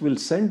life will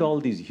send all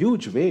these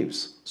huge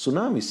waves,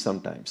 tsunamis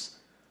sometimes.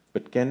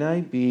 But can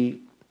I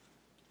be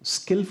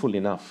skillful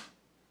enough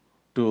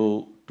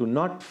to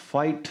not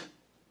fight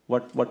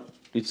what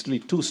it's really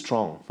too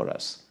strong for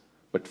us,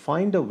 but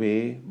find a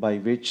way by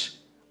which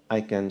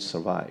I can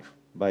survive,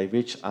 by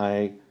which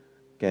I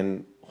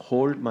can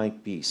hold my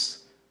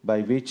peace,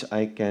 by which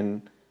I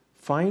can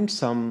find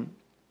some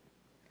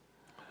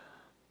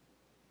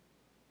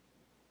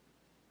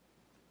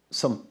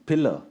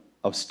pillar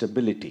of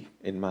stability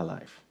in my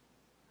life.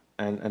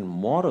 And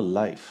moral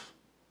life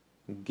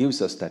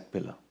gives us that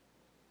pillar.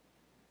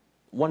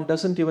 One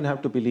doesn't even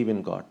have to believe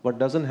in God. One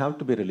doesn't have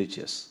to be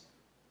religious.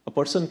 A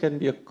person can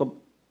be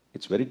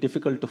it's very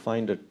difficult to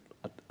find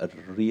a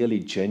really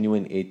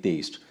genuine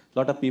atheist. A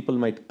lot of people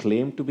might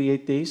claim to be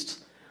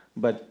atheists,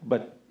 but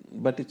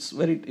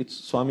it's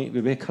Swami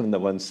Vivekananda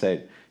once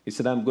said, he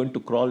said, I'm willing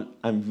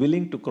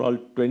to crawl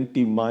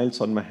 20 miles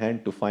on my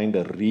hand to find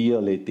a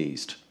real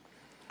atheist.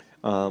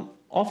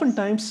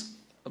 Oftentimes,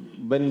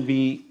 when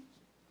we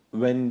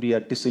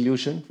are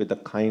disillusioned with the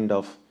kind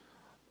of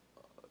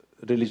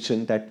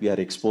religion that we are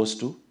exposed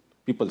to,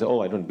 people say, oh,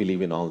 I don't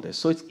believe in all this.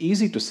 So it's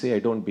easy to say I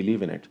don't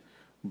believe in it.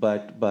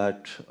 but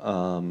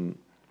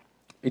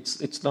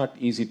it's not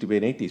easy to be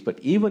an atheist. But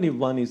even if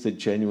one is a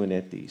genuine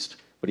atheist,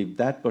 but if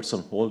that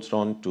person holds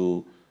on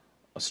to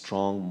a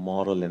strong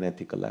moral and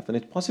ethical life, and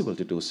it's possible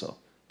to do so.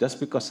 Just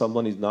because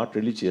someone is not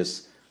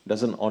religious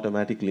doesn't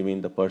automatically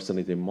mean the person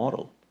is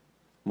immoral.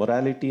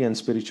 Morality and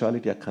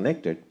spirituality are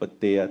connected,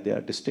 but they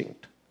are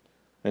distinct.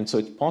 And so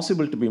it's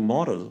possible to be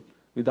moral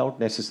without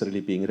necessarily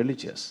being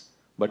religious.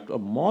 But a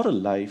moral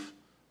life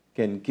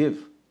can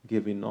give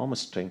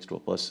enormous strength to a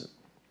person.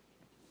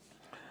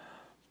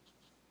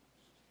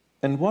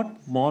 And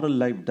what moral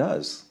life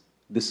does,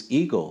 this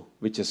ego,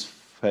 which is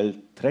felt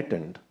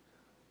threatened,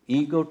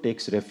 ego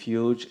takes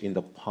refuge in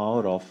the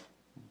power of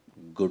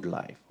good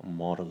life, a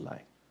moral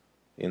life,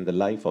 in the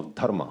life of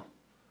dharma.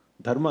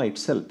 Dharma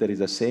itself, there is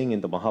a saying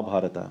in the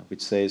Mahabharata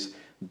which says,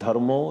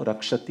 Dharmo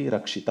rakshati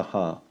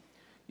rakshitaha.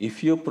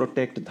 If you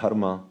protect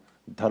dharma,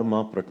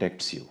 dharma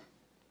protects you.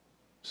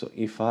 So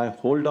if I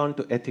hold on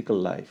to ethical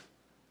life,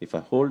 if I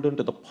hold on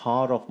to the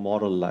power of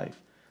moral life,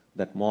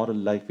 that moral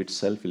life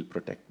itself will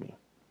protect me.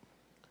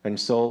 And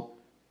so,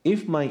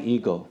 if my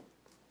ego,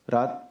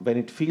 when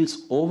it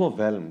feels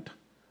overwhelmed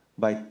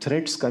by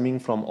threats coming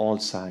from all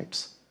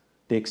sides,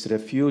 takes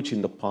refuge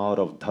in the power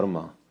of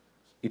dharma,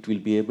 it will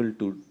be able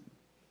to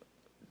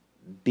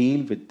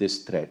deal with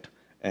this threat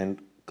and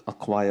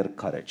acquire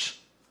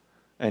courage.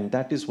 And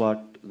that is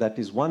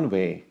one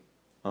way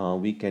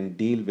we can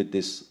deal with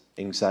these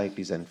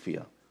anxieties and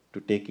fear,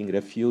 to taking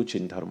refuge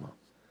in dharma.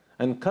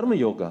 And karma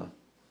yoga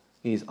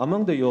is,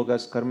 among the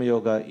yogas, karma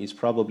yoga is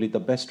probably the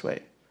best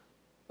way.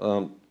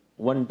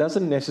 One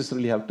doesn't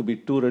necessarily have to be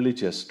too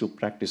religious to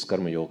practice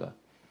karma yoga.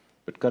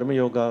 But karma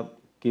yoga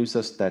gives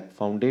us that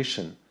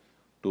foundation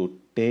to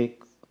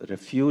take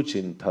refuge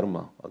in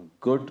dharma, a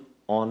good,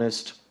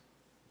 honest,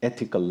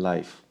 ethical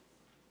life,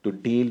 to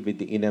deal with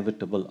the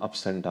inevitable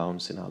ups and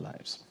downs in our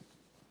lives.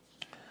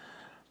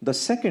 The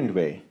second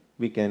way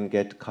we can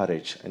get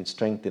courage and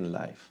strength in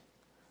life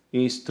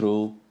is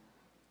through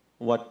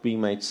what we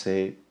might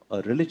say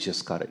a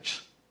religious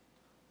courage.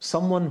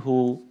 Someone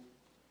who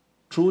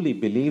truly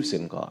believes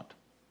in God.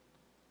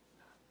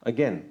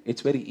 Again,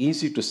 it's very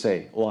easy to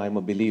say, oh, I'm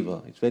a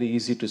believer. It's very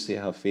easy to say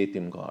I have faith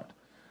in God.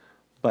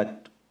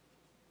 But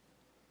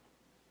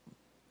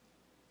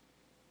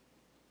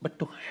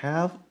to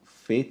have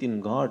faith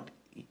in God,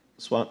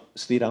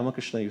 Sri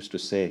Ramakrishna used to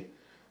say,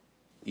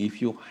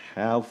 if you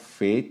have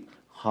faith,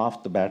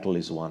 half the battle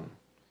is won.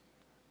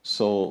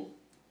 So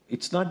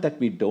it's not that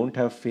we don't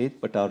have faith,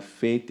 but our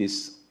faith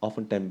is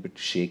oftentimes a bit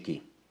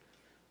shaky.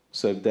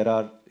 So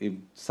if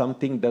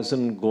something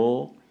doesn't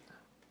go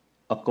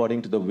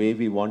according to the way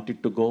we want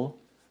it to go,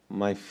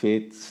 my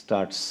faith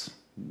starts,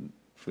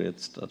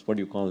 what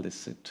do you call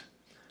this?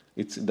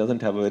 It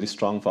doesn't have a very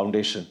strong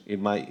foundation.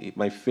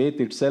 My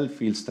faith itself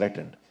feels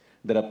threatened.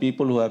 There are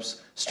people who have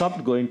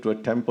stopped going to a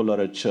temple or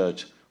a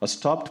church, or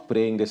stopped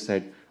praying. They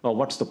said, oh,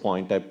 what's the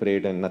point? I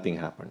prayed and nothing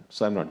happened,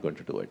 so I'm not going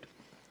to do it.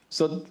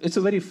 So it's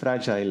a very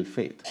fragile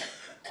faith.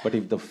 But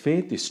if the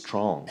faith is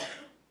strong,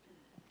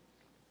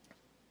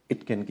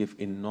 it can give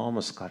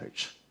enormous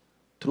courage.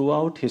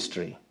 Throughout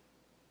history,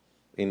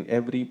 in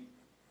every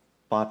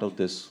part of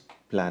this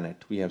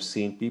planet, we have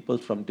seen people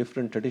from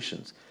different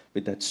traditions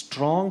with that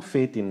strong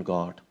faith in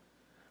God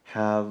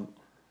have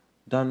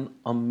done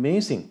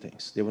amazing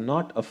things. They were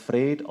not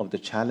afraid of the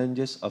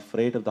challenges,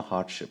 afraid of the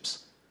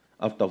hardships.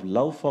 Out of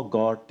love for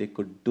God, they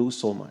could do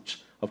so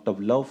much. Out of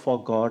love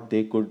for God,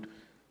 they could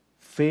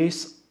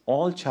face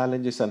all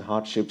challenges and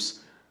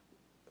hardships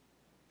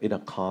in a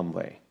calm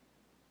way.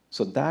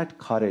 So that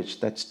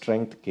courage, that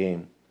strength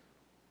came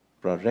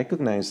from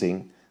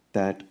recognizing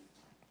that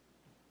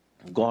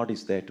God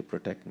is there to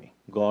protect me.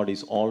 God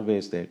is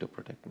always there to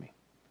protect me.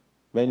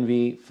 When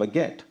we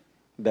forget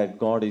that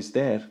God is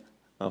there,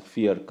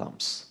 fear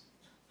comes.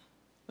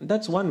 And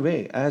that's one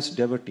way, as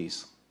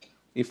devotees,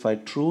 if I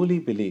truly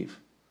believe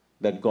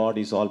that God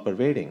is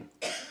all-pervading,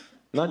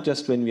 not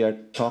just when we are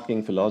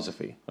talking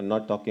philosophy, or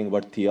not talking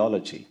about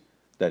theology,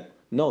 that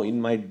no, in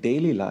my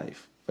daily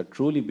life, if I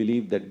truly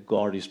believe that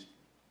God is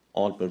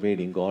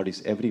all-pervading, God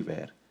is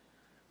everywhere,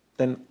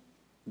 then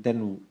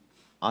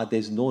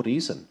there's no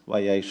reason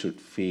why I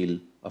should feel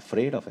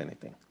afraid of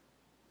anything.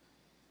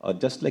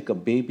 Just like a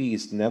baby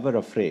is never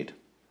afraid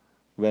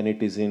when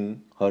it is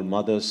in her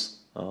mother's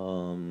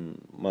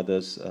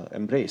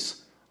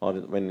embrace, or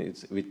when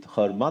it's with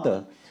her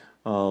mother,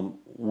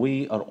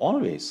 we are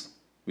always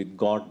with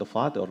God the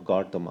Father or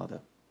God the Mother.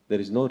 There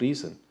is no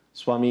reason.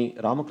 Swami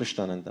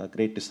Ramakrishnananda, a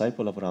great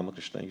disciple of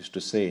Ramakrishna, used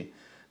to say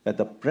that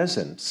the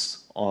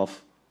presence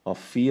of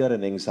fear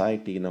and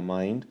anxiety in a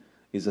mind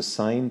is a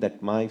sign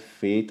that my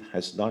faith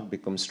has not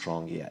become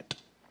strong yet.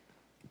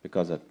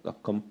 Because a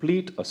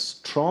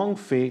strong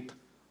faith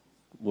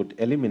would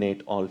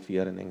eliminate all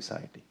fear and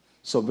anxiety.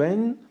 So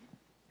when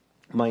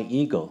my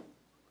ego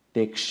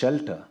takes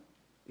shelter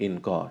in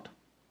God,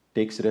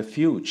 takes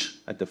refuge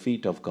at the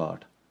feet of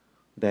God,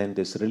 then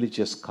this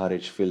religious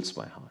courage fills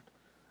my heart.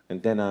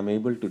 And then I'm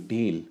able to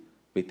deal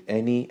with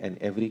any and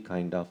every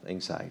kind of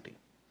anxiety.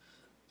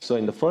 So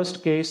in the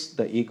first case,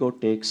 the ego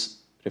takes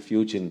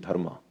refuge in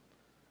dharma.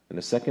 In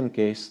the second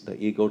case, the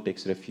ego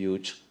takes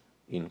refuge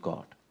in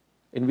God.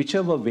 In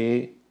whichever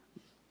way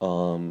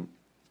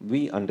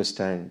we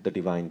understand the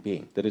divine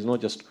being, there is no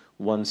just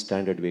one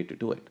standard way to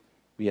do it.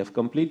 We have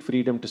complete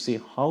freedom to say,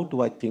 how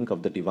do I think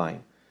of the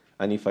divine?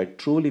 And if I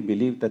truly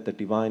believe that the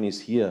divine is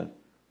here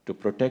to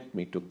protect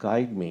me, to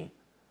guide me,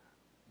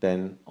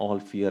 then all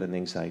fear and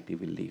anxiety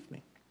will leave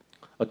me.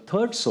 A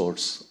third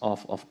source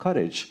of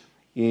courage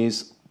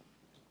is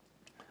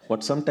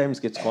what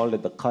sometimes gets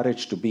called the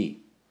courage to be.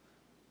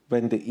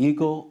 When the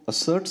ego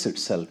asserts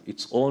itself,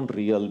 its own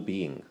real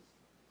being.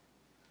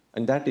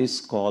 And that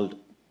is called,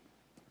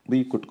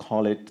 we could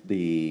call it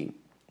the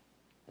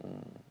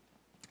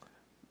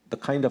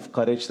kind of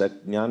courage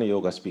that Jnana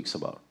Yoga speaks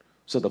about.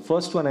 So the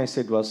first one I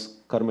said was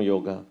Karma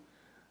Yoga.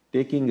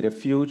 Taking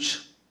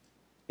refuge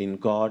in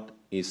God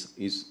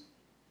is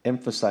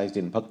emphasized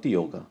in Bhakti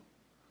Yoga.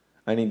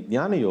 And in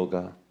Jnana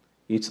Yoga,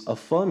 it's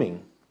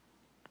affirming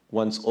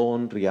one's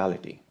own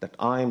reality, that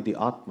I am the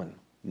Atman,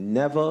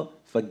 never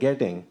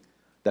forgetting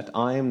that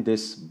I am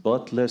this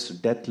birthless,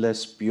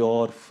 deathless,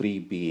 pure, free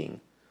being,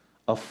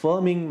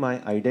 affirming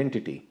my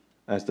identity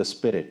as the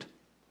spirit.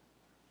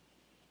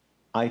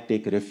 I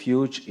take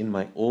refuge in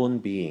my own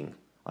being.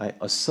 I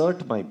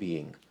assert my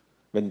being.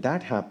 When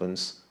that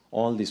happens,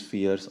 all these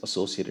fears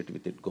associated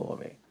with it go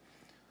away.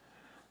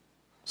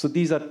 So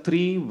these are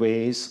three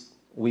ways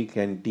we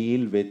can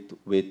deal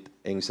with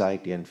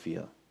anxiety and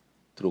fear.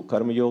 Through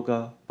Karma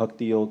Yoga,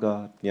 Bhakti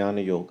Yoga,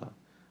 Jnana Yoga.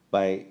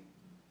 By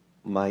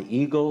my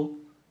ego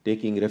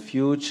taking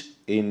refuge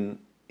in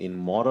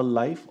moral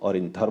life or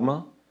in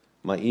dharma,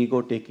 my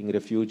ego taking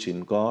refuge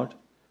in God,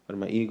 or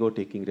my ego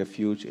taking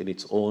refuge in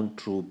its own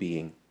true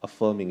being,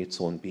 affirming its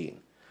own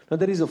being. Now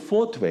there is a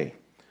fourth way,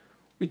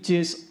 which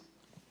is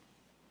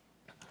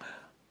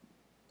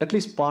at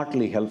least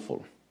partly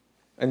helpful,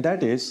 and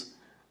that is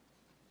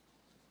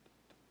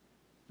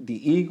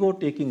the ego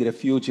taking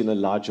refuge in a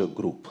larger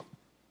group.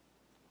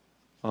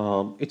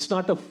 It's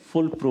not a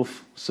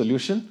foolproof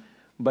solution,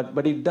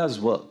 but it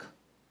does work.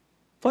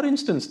 For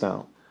instance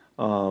now,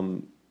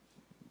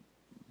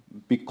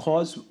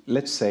 because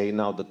let's say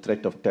now the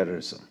threat of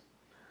terrorism,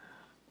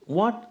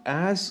 what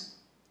as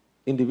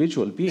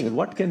individual beings,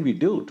 what can we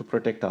do to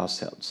protect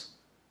ourselves?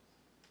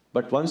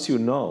 But once you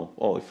know,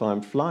 oh, if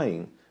I'm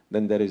flying,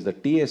 then there is the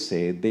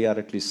TSA, they are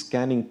at least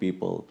scanning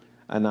people,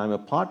 and I'm a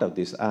part of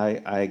this.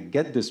 I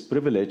get this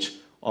privilege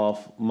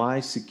of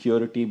my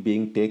security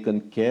being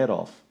taken care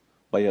of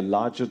by a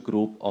larger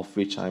group of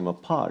which I'm a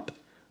part,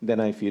 then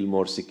I feel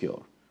more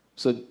secure.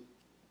 So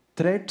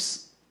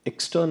threats,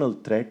 external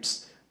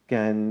threats,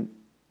 can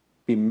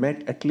be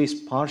met at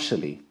least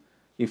partially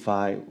if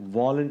I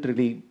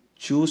voluntarily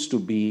choose to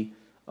be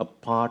a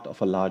part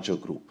of a larger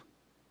group.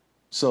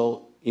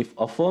 So if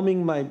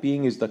affirming my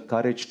being is the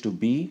courage to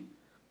be,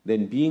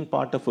 then being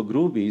part of a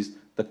group is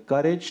the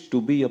courage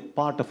to be a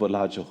part of a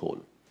larger whole.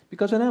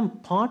 Because when I'm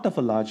part of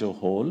a larger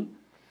whole,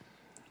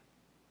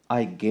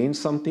 I gain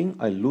something,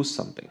 I lose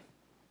something.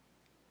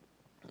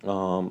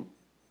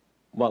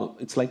 Well,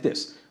 it's like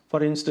this.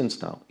 For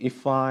instance now,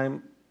 if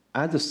I'm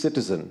as a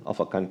citizen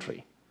of a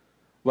country,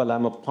 well,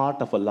 I'm a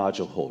part of a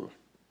larger whole.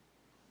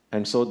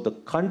 And so the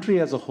country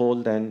as a whole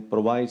then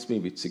provides me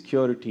with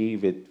security,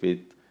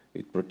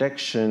 with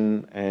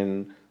protection,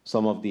 and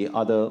some of the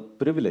other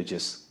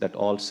privileges that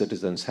all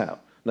citizens have.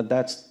 Now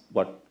that's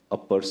what a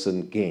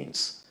person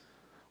gains.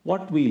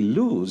 What we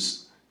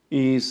lose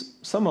is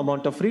some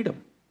amount of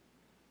freedom.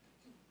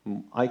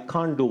 I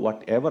can't do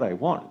whatever I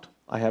want.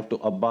 I have to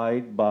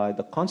abide by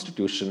the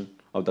constitution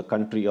of the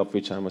country of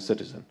which I'm a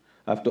citizen.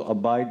 I have to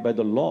abide by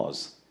the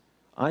laws.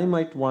 I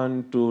might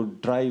want to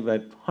drive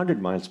at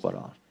 100 miles per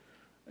hour.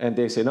 And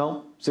they say,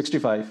 no,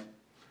 65.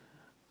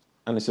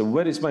 And I say,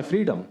 where is my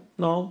freedom?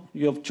 No,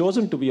 you have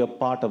chosen to be a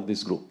part of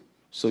this group.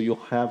 So you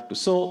have to.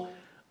 So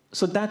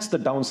that's the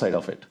downside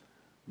of it.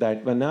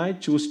 That when I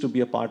choose to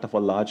be a part of a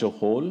larger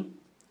whole,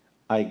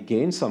 I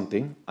gain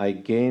something. I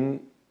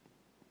gain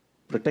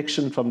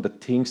protection from the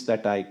things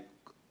that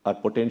are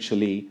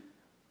potentially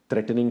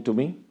threatening to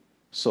me.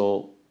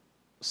 So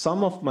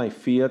some of my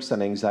fears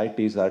and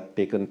anxieties are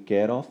taken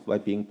care of by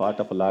being part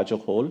of a larger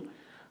whole,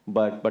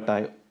 but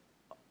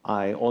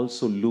I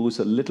also lose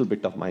a little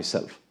bit of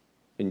myself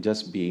in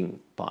just being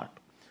part.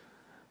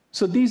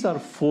 So these are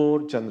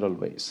four general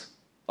ways,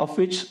 of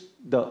which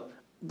the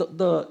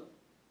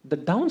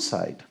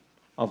downside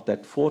of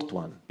that fourth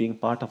one, being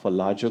part of a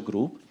larger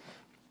group,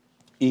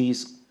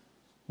 is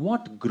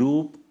what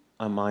group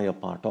am I a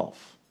part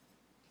of?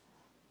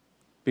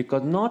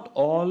 Because not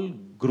all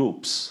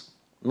groups,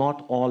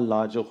 not all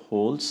larger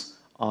wholes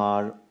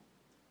are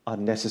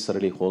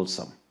necessarily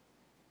wholesome.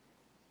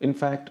 In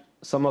fact,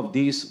 some of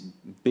these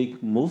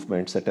big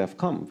movements that have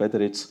come,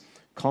 whether it's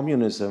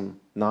communism,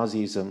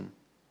 Nazism,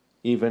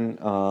 even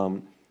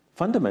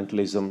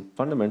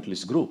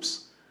fundamentalist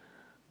groups,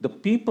 the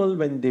people,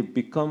 when they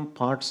become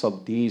parts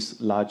of these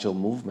larger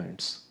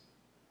movements,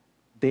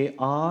 they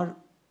are,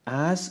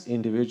 as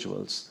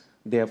individuals,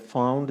 they have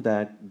found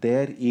that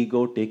their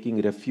ego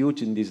taking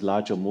refuge in these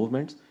larger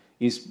movements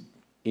is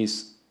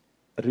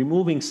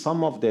removing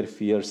some of their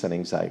fears and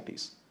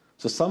anxieties.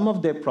 So some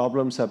of their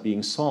problems are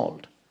being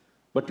solved.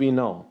 But we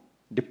know,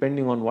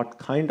 depending on what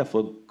kind of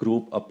a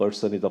group a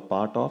person is a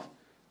part of,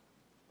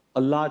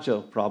 a larger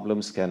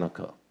problems can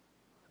occur.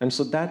 And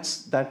so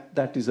that's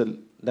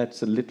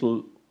a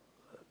little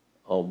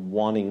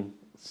warning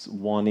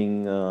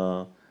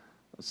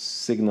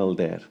signal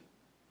there,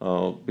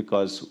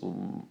 because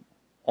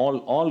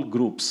all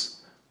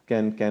groups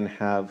can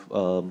have.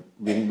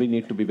 We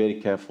need to be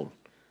very careful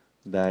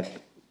that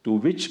to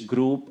which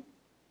group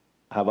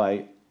have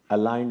I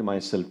aligned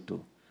myself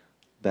to.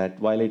 That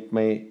while it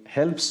may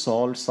help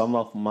solve some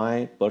of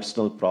my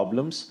personal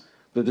problems,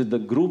 whether the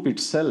group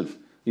itself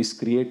is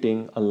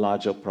creating a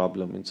larger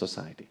problem in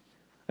society.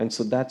 And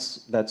so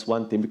that's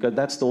one thing, because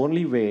that's the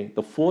only way.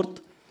 The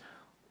fourth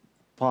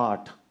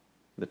part,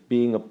 that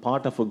being a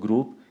part of a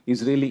group,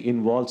 is really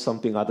involves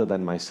something other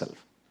than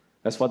myself.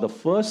 As for the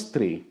first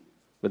three,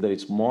 whether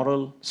it's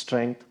moral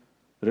strength,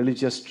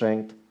 religious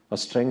strength, a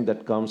strength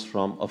that comes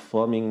from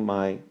affirming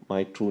my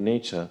true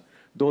nature,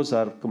 those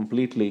are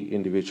completely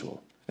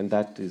individual. And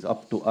that is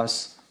up to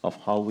us of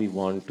how we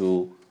want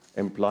to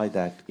employ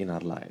that in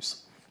our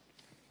lives.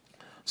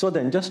 So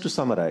then, just to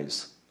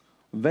summarize,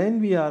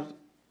 when we are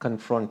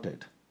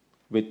confronted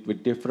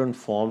with different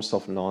forms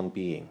of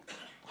non-being,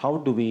 how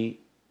do we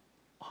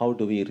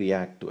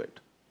react to it?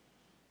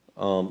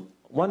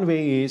 One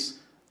way is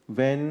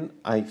when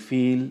I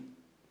feel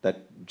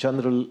that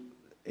general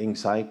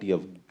anxiety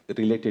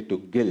related to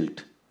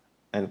guilt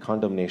and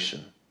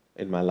condemnation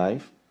in my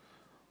life,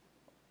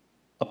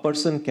 a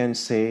person can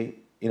say,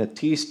 in a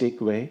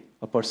theistic way,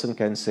 a person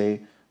can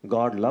say,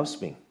 God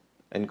loves me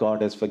and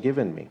God has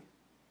forgiven me.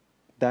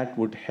 That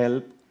would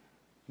help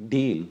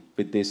deal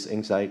with this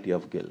anxiety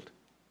of guilt.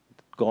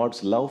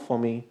 God's love for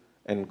me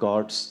and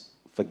God's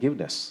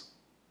forgiveness.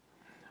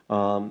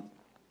 In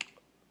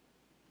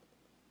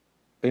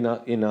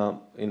a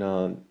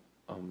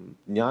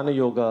Jnana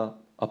Yoga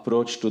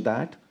approach to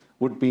that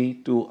would be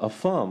to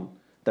affirm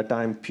that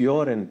I am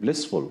pure and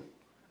blissful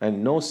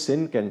and no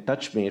sin can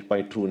touch me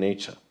by true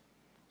nature.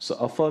 So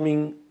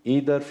affirming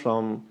either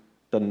from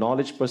the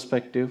knowledge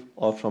perspective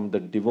or from the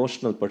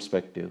devotional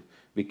perspective,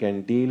 we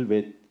can deal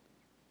with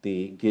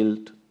the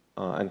guilt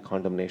and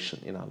condemnation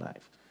in our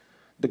life.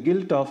 The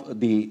guilt of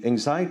the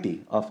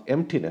anxiety of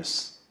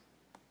emptiness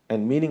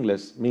and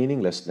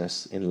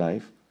meaninglessness in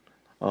life,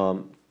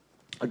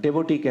 a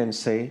devotee can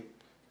say,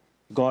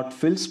 God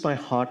fills my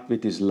heart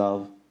with His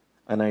love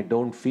and I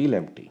don't feel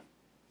empty.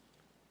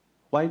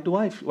 Why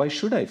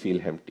should I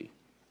feel empty?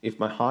 If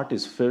my heart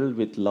is filled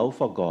with love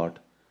for God,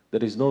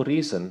 there is no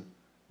reason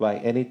why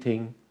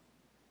anything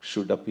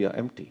should appear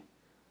empty.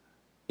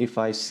 If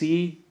I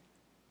see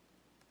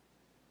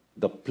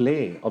the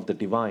play of the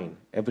divine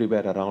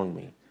everywhere around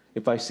me,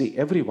 if I see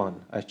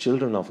everyone as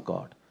children of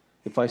God,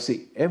 if I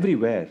see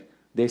everywhere,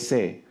 they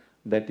say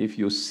that if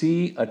you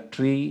see a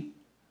tree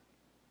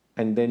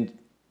and then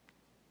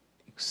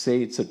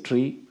say it's a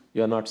tree,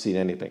 you're not seeing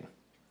anything.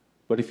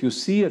 But if you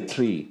see a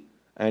tree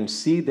and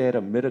see there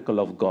a miracle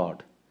of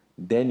God,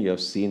 then you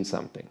have seen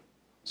something.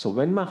 So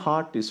when my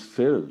heart is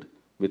filled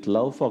with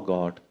love for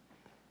God,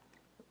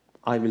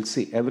 I will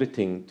see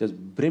everything just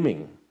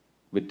brimming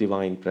with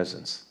divine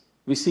presence.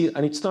 We see,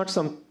 and it's not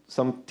some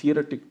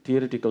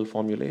theoretical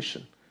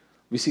formulation.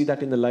 We see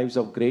that in the lives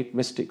of great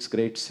mystics,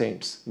 great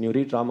saints. When you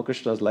read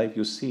Ramakrishna's life,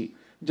 you see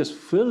just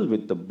filled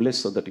with the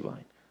bliss of the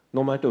divine.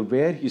 No matter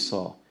where he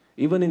saw,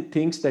 even in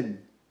things that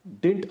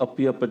didn't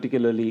appear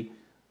particularly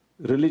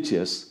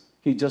religious,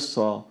 he just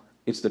saw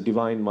it's the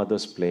Divine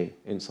Mother's play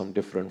in some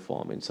different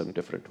form, in some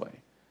different way.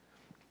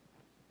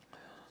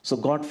 So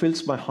God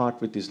fills my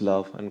heart with His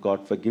love and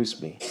God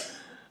forgives me.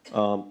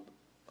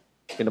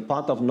 In a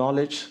path of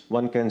knowledge,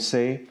 one can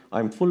say,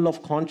 I'm full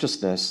of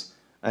consciousness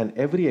and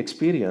every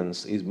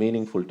experience is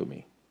meaningful to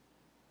me.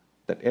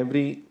 That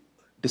every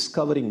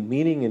discovering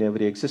meaning in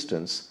every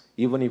existence,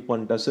 even if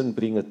one doesn't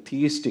bring a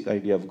theistic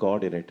idea of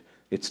God in it,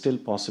 it's still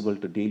possible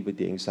to deal with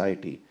the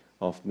anxiety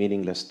of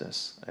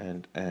meaninglessness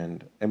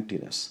and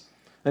emptiness.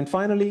 And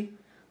finally,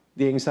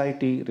 the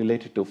anxiety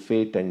related to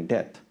fate and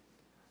death.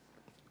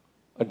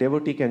 A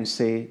devotee can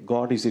say,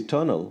 God is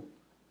eternal,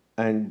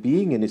 and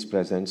being in His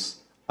presence,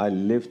 I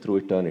live through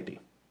eternity.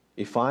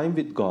 If I'm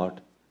with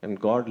God and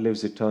God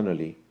lives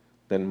eternally,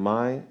 then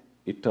my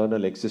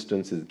eternal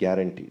existence is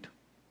guaranteed.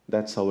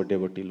 That's how a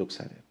devotee looks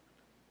at it.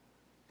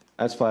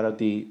 As far as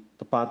the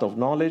path of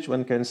knowledge,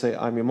 one can say,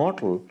 I'm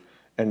immortal,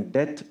 and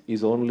death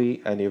is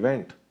only an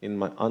event in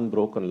my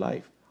unbroken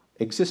life.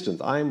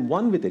 Existence, I am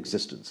one with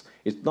existence.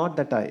 It's not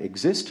that I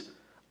exist,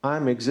 I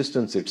am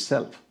existence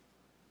itself.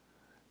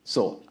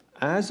 So,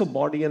 as a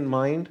body and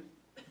mind,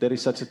 there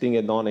is such a thing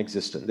as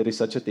non-existent. There is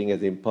such a thing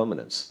as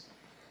impermanence.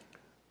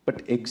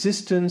 But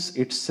existence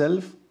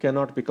itself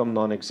cannot become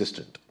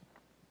non-existent.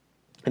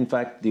 In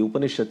fact, the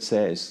Upanishad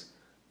says,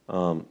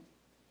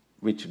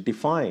 which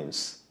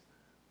defines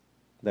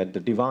that the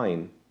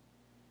divine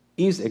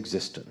is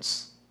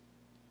existence.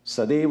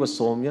 Sadeva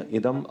Somya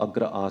idam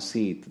agra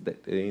asit.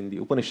 In the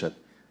Upanishad,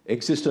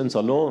 existence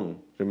alone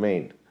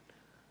remained.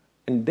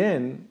 And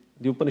then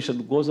the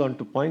Upanishad goes on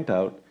to point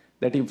out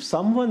that if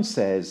someone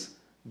says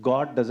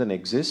God doesn't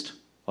exist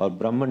or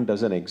Brahman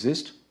doesn't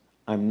exist,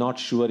 I'm not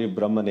sure if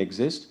Brahman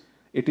exists,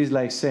 it is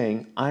like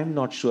saying, I'm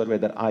not sure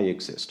whether I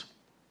exist.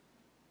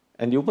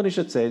 And the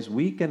Upanishad says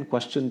we can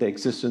question the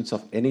existence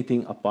of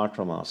anything apart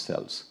from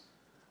ourselves.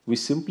 We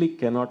simply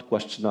cannot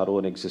question our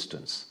own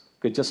existence.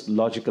 Okay, just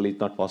logically, it's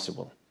not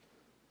possible.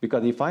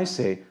 Because if I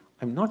say,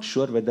 I'm not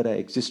sure whether I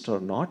exist or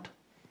not,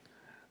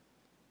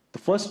 the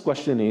first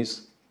question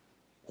is,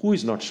 who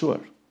is not sure?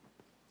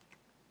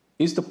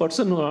 Is the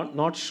person who is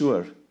not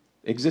sure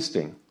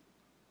existing?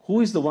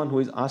 Who is the one who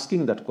is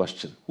asking that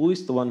question? Who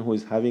is the one who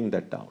is having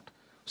that doubt?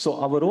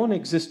 So our own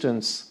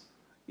existence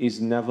is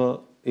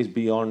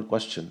beyond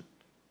question,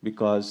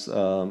 because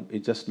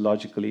it just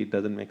logically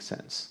doesn't make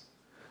sense.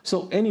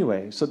 So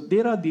anyway, so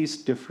there are these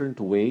different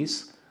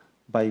ways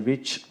by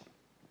which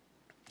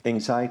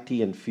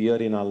anxiety and fear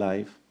in our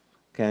life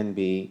can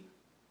be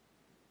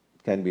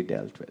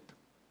dealt with.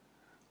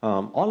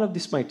 All of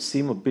this might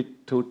seem a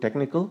bit too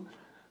technical,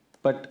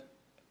 but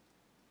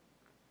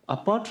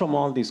apart from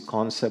all these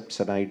concepts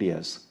and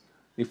ideas,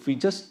 if we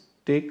just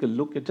take a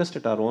look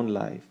at our own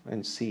life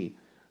and see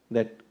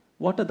that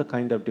what are the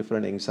kind of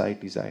different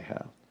anxieties I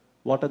have,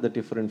 what are the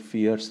different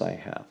fears I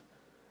have,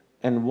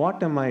 and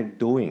what am I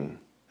doing?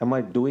 Am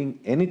I doing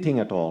anything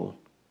at all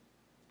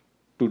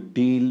to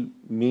deal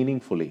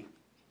meaningfully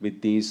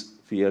with these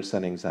fears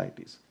and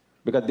anxieties?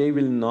 Because they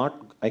will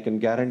not, I can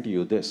guarantee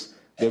you this,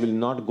 they will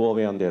not go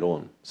away on their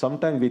own.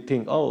 Sometimes we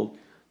think, oh,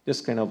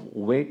 just kind of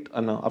wait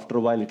and after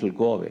a while it will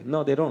go away.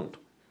 No, they don't.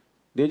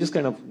 They just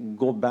kind of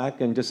go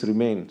back and just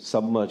remain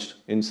submerged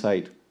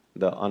inside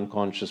the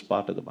unconscious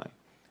part of the mind.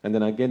 And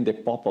then again, they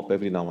pop up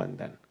every now and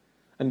then.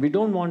 And we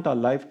don't want our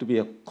life to be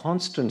a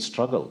constant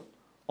struggle.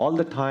 All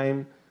the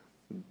time,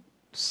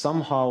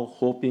 somehow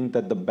hoping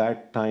that the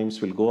bad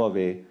times will go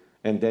away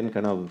and then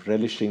kind of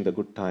relishing the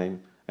good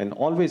time and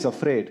always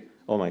afraid,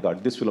 oh my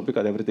God, this will,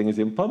 because everything is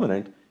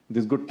impermanent,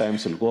 these good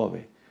times will go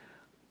away.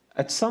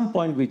 At some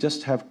point, we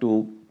just have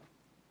to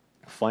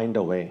find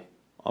a way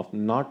of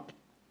not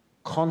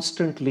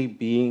constantly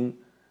being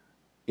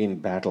in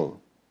battle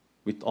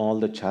with all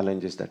the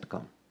challenges that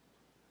come.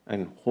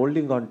 And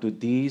holding on to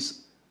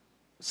these,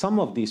 some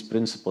of these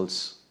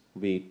principles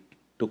we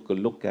took a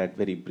look at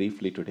very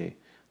briefly today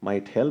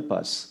might help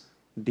us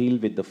deal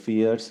with the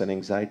fears and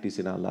anxieties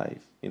in our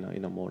life in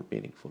a more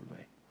meaningful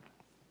way.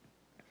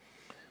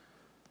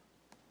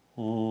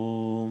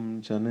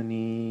 Om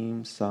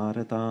Jananim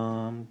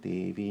Saratam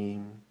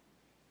Devim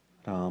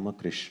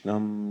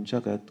Ramakrishnam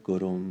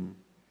Jagadgurum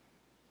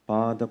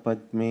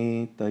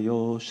Padapadme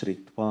Tayo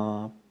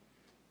Shritva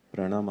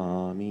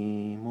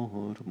Pranamami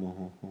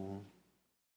Muhurmuhu.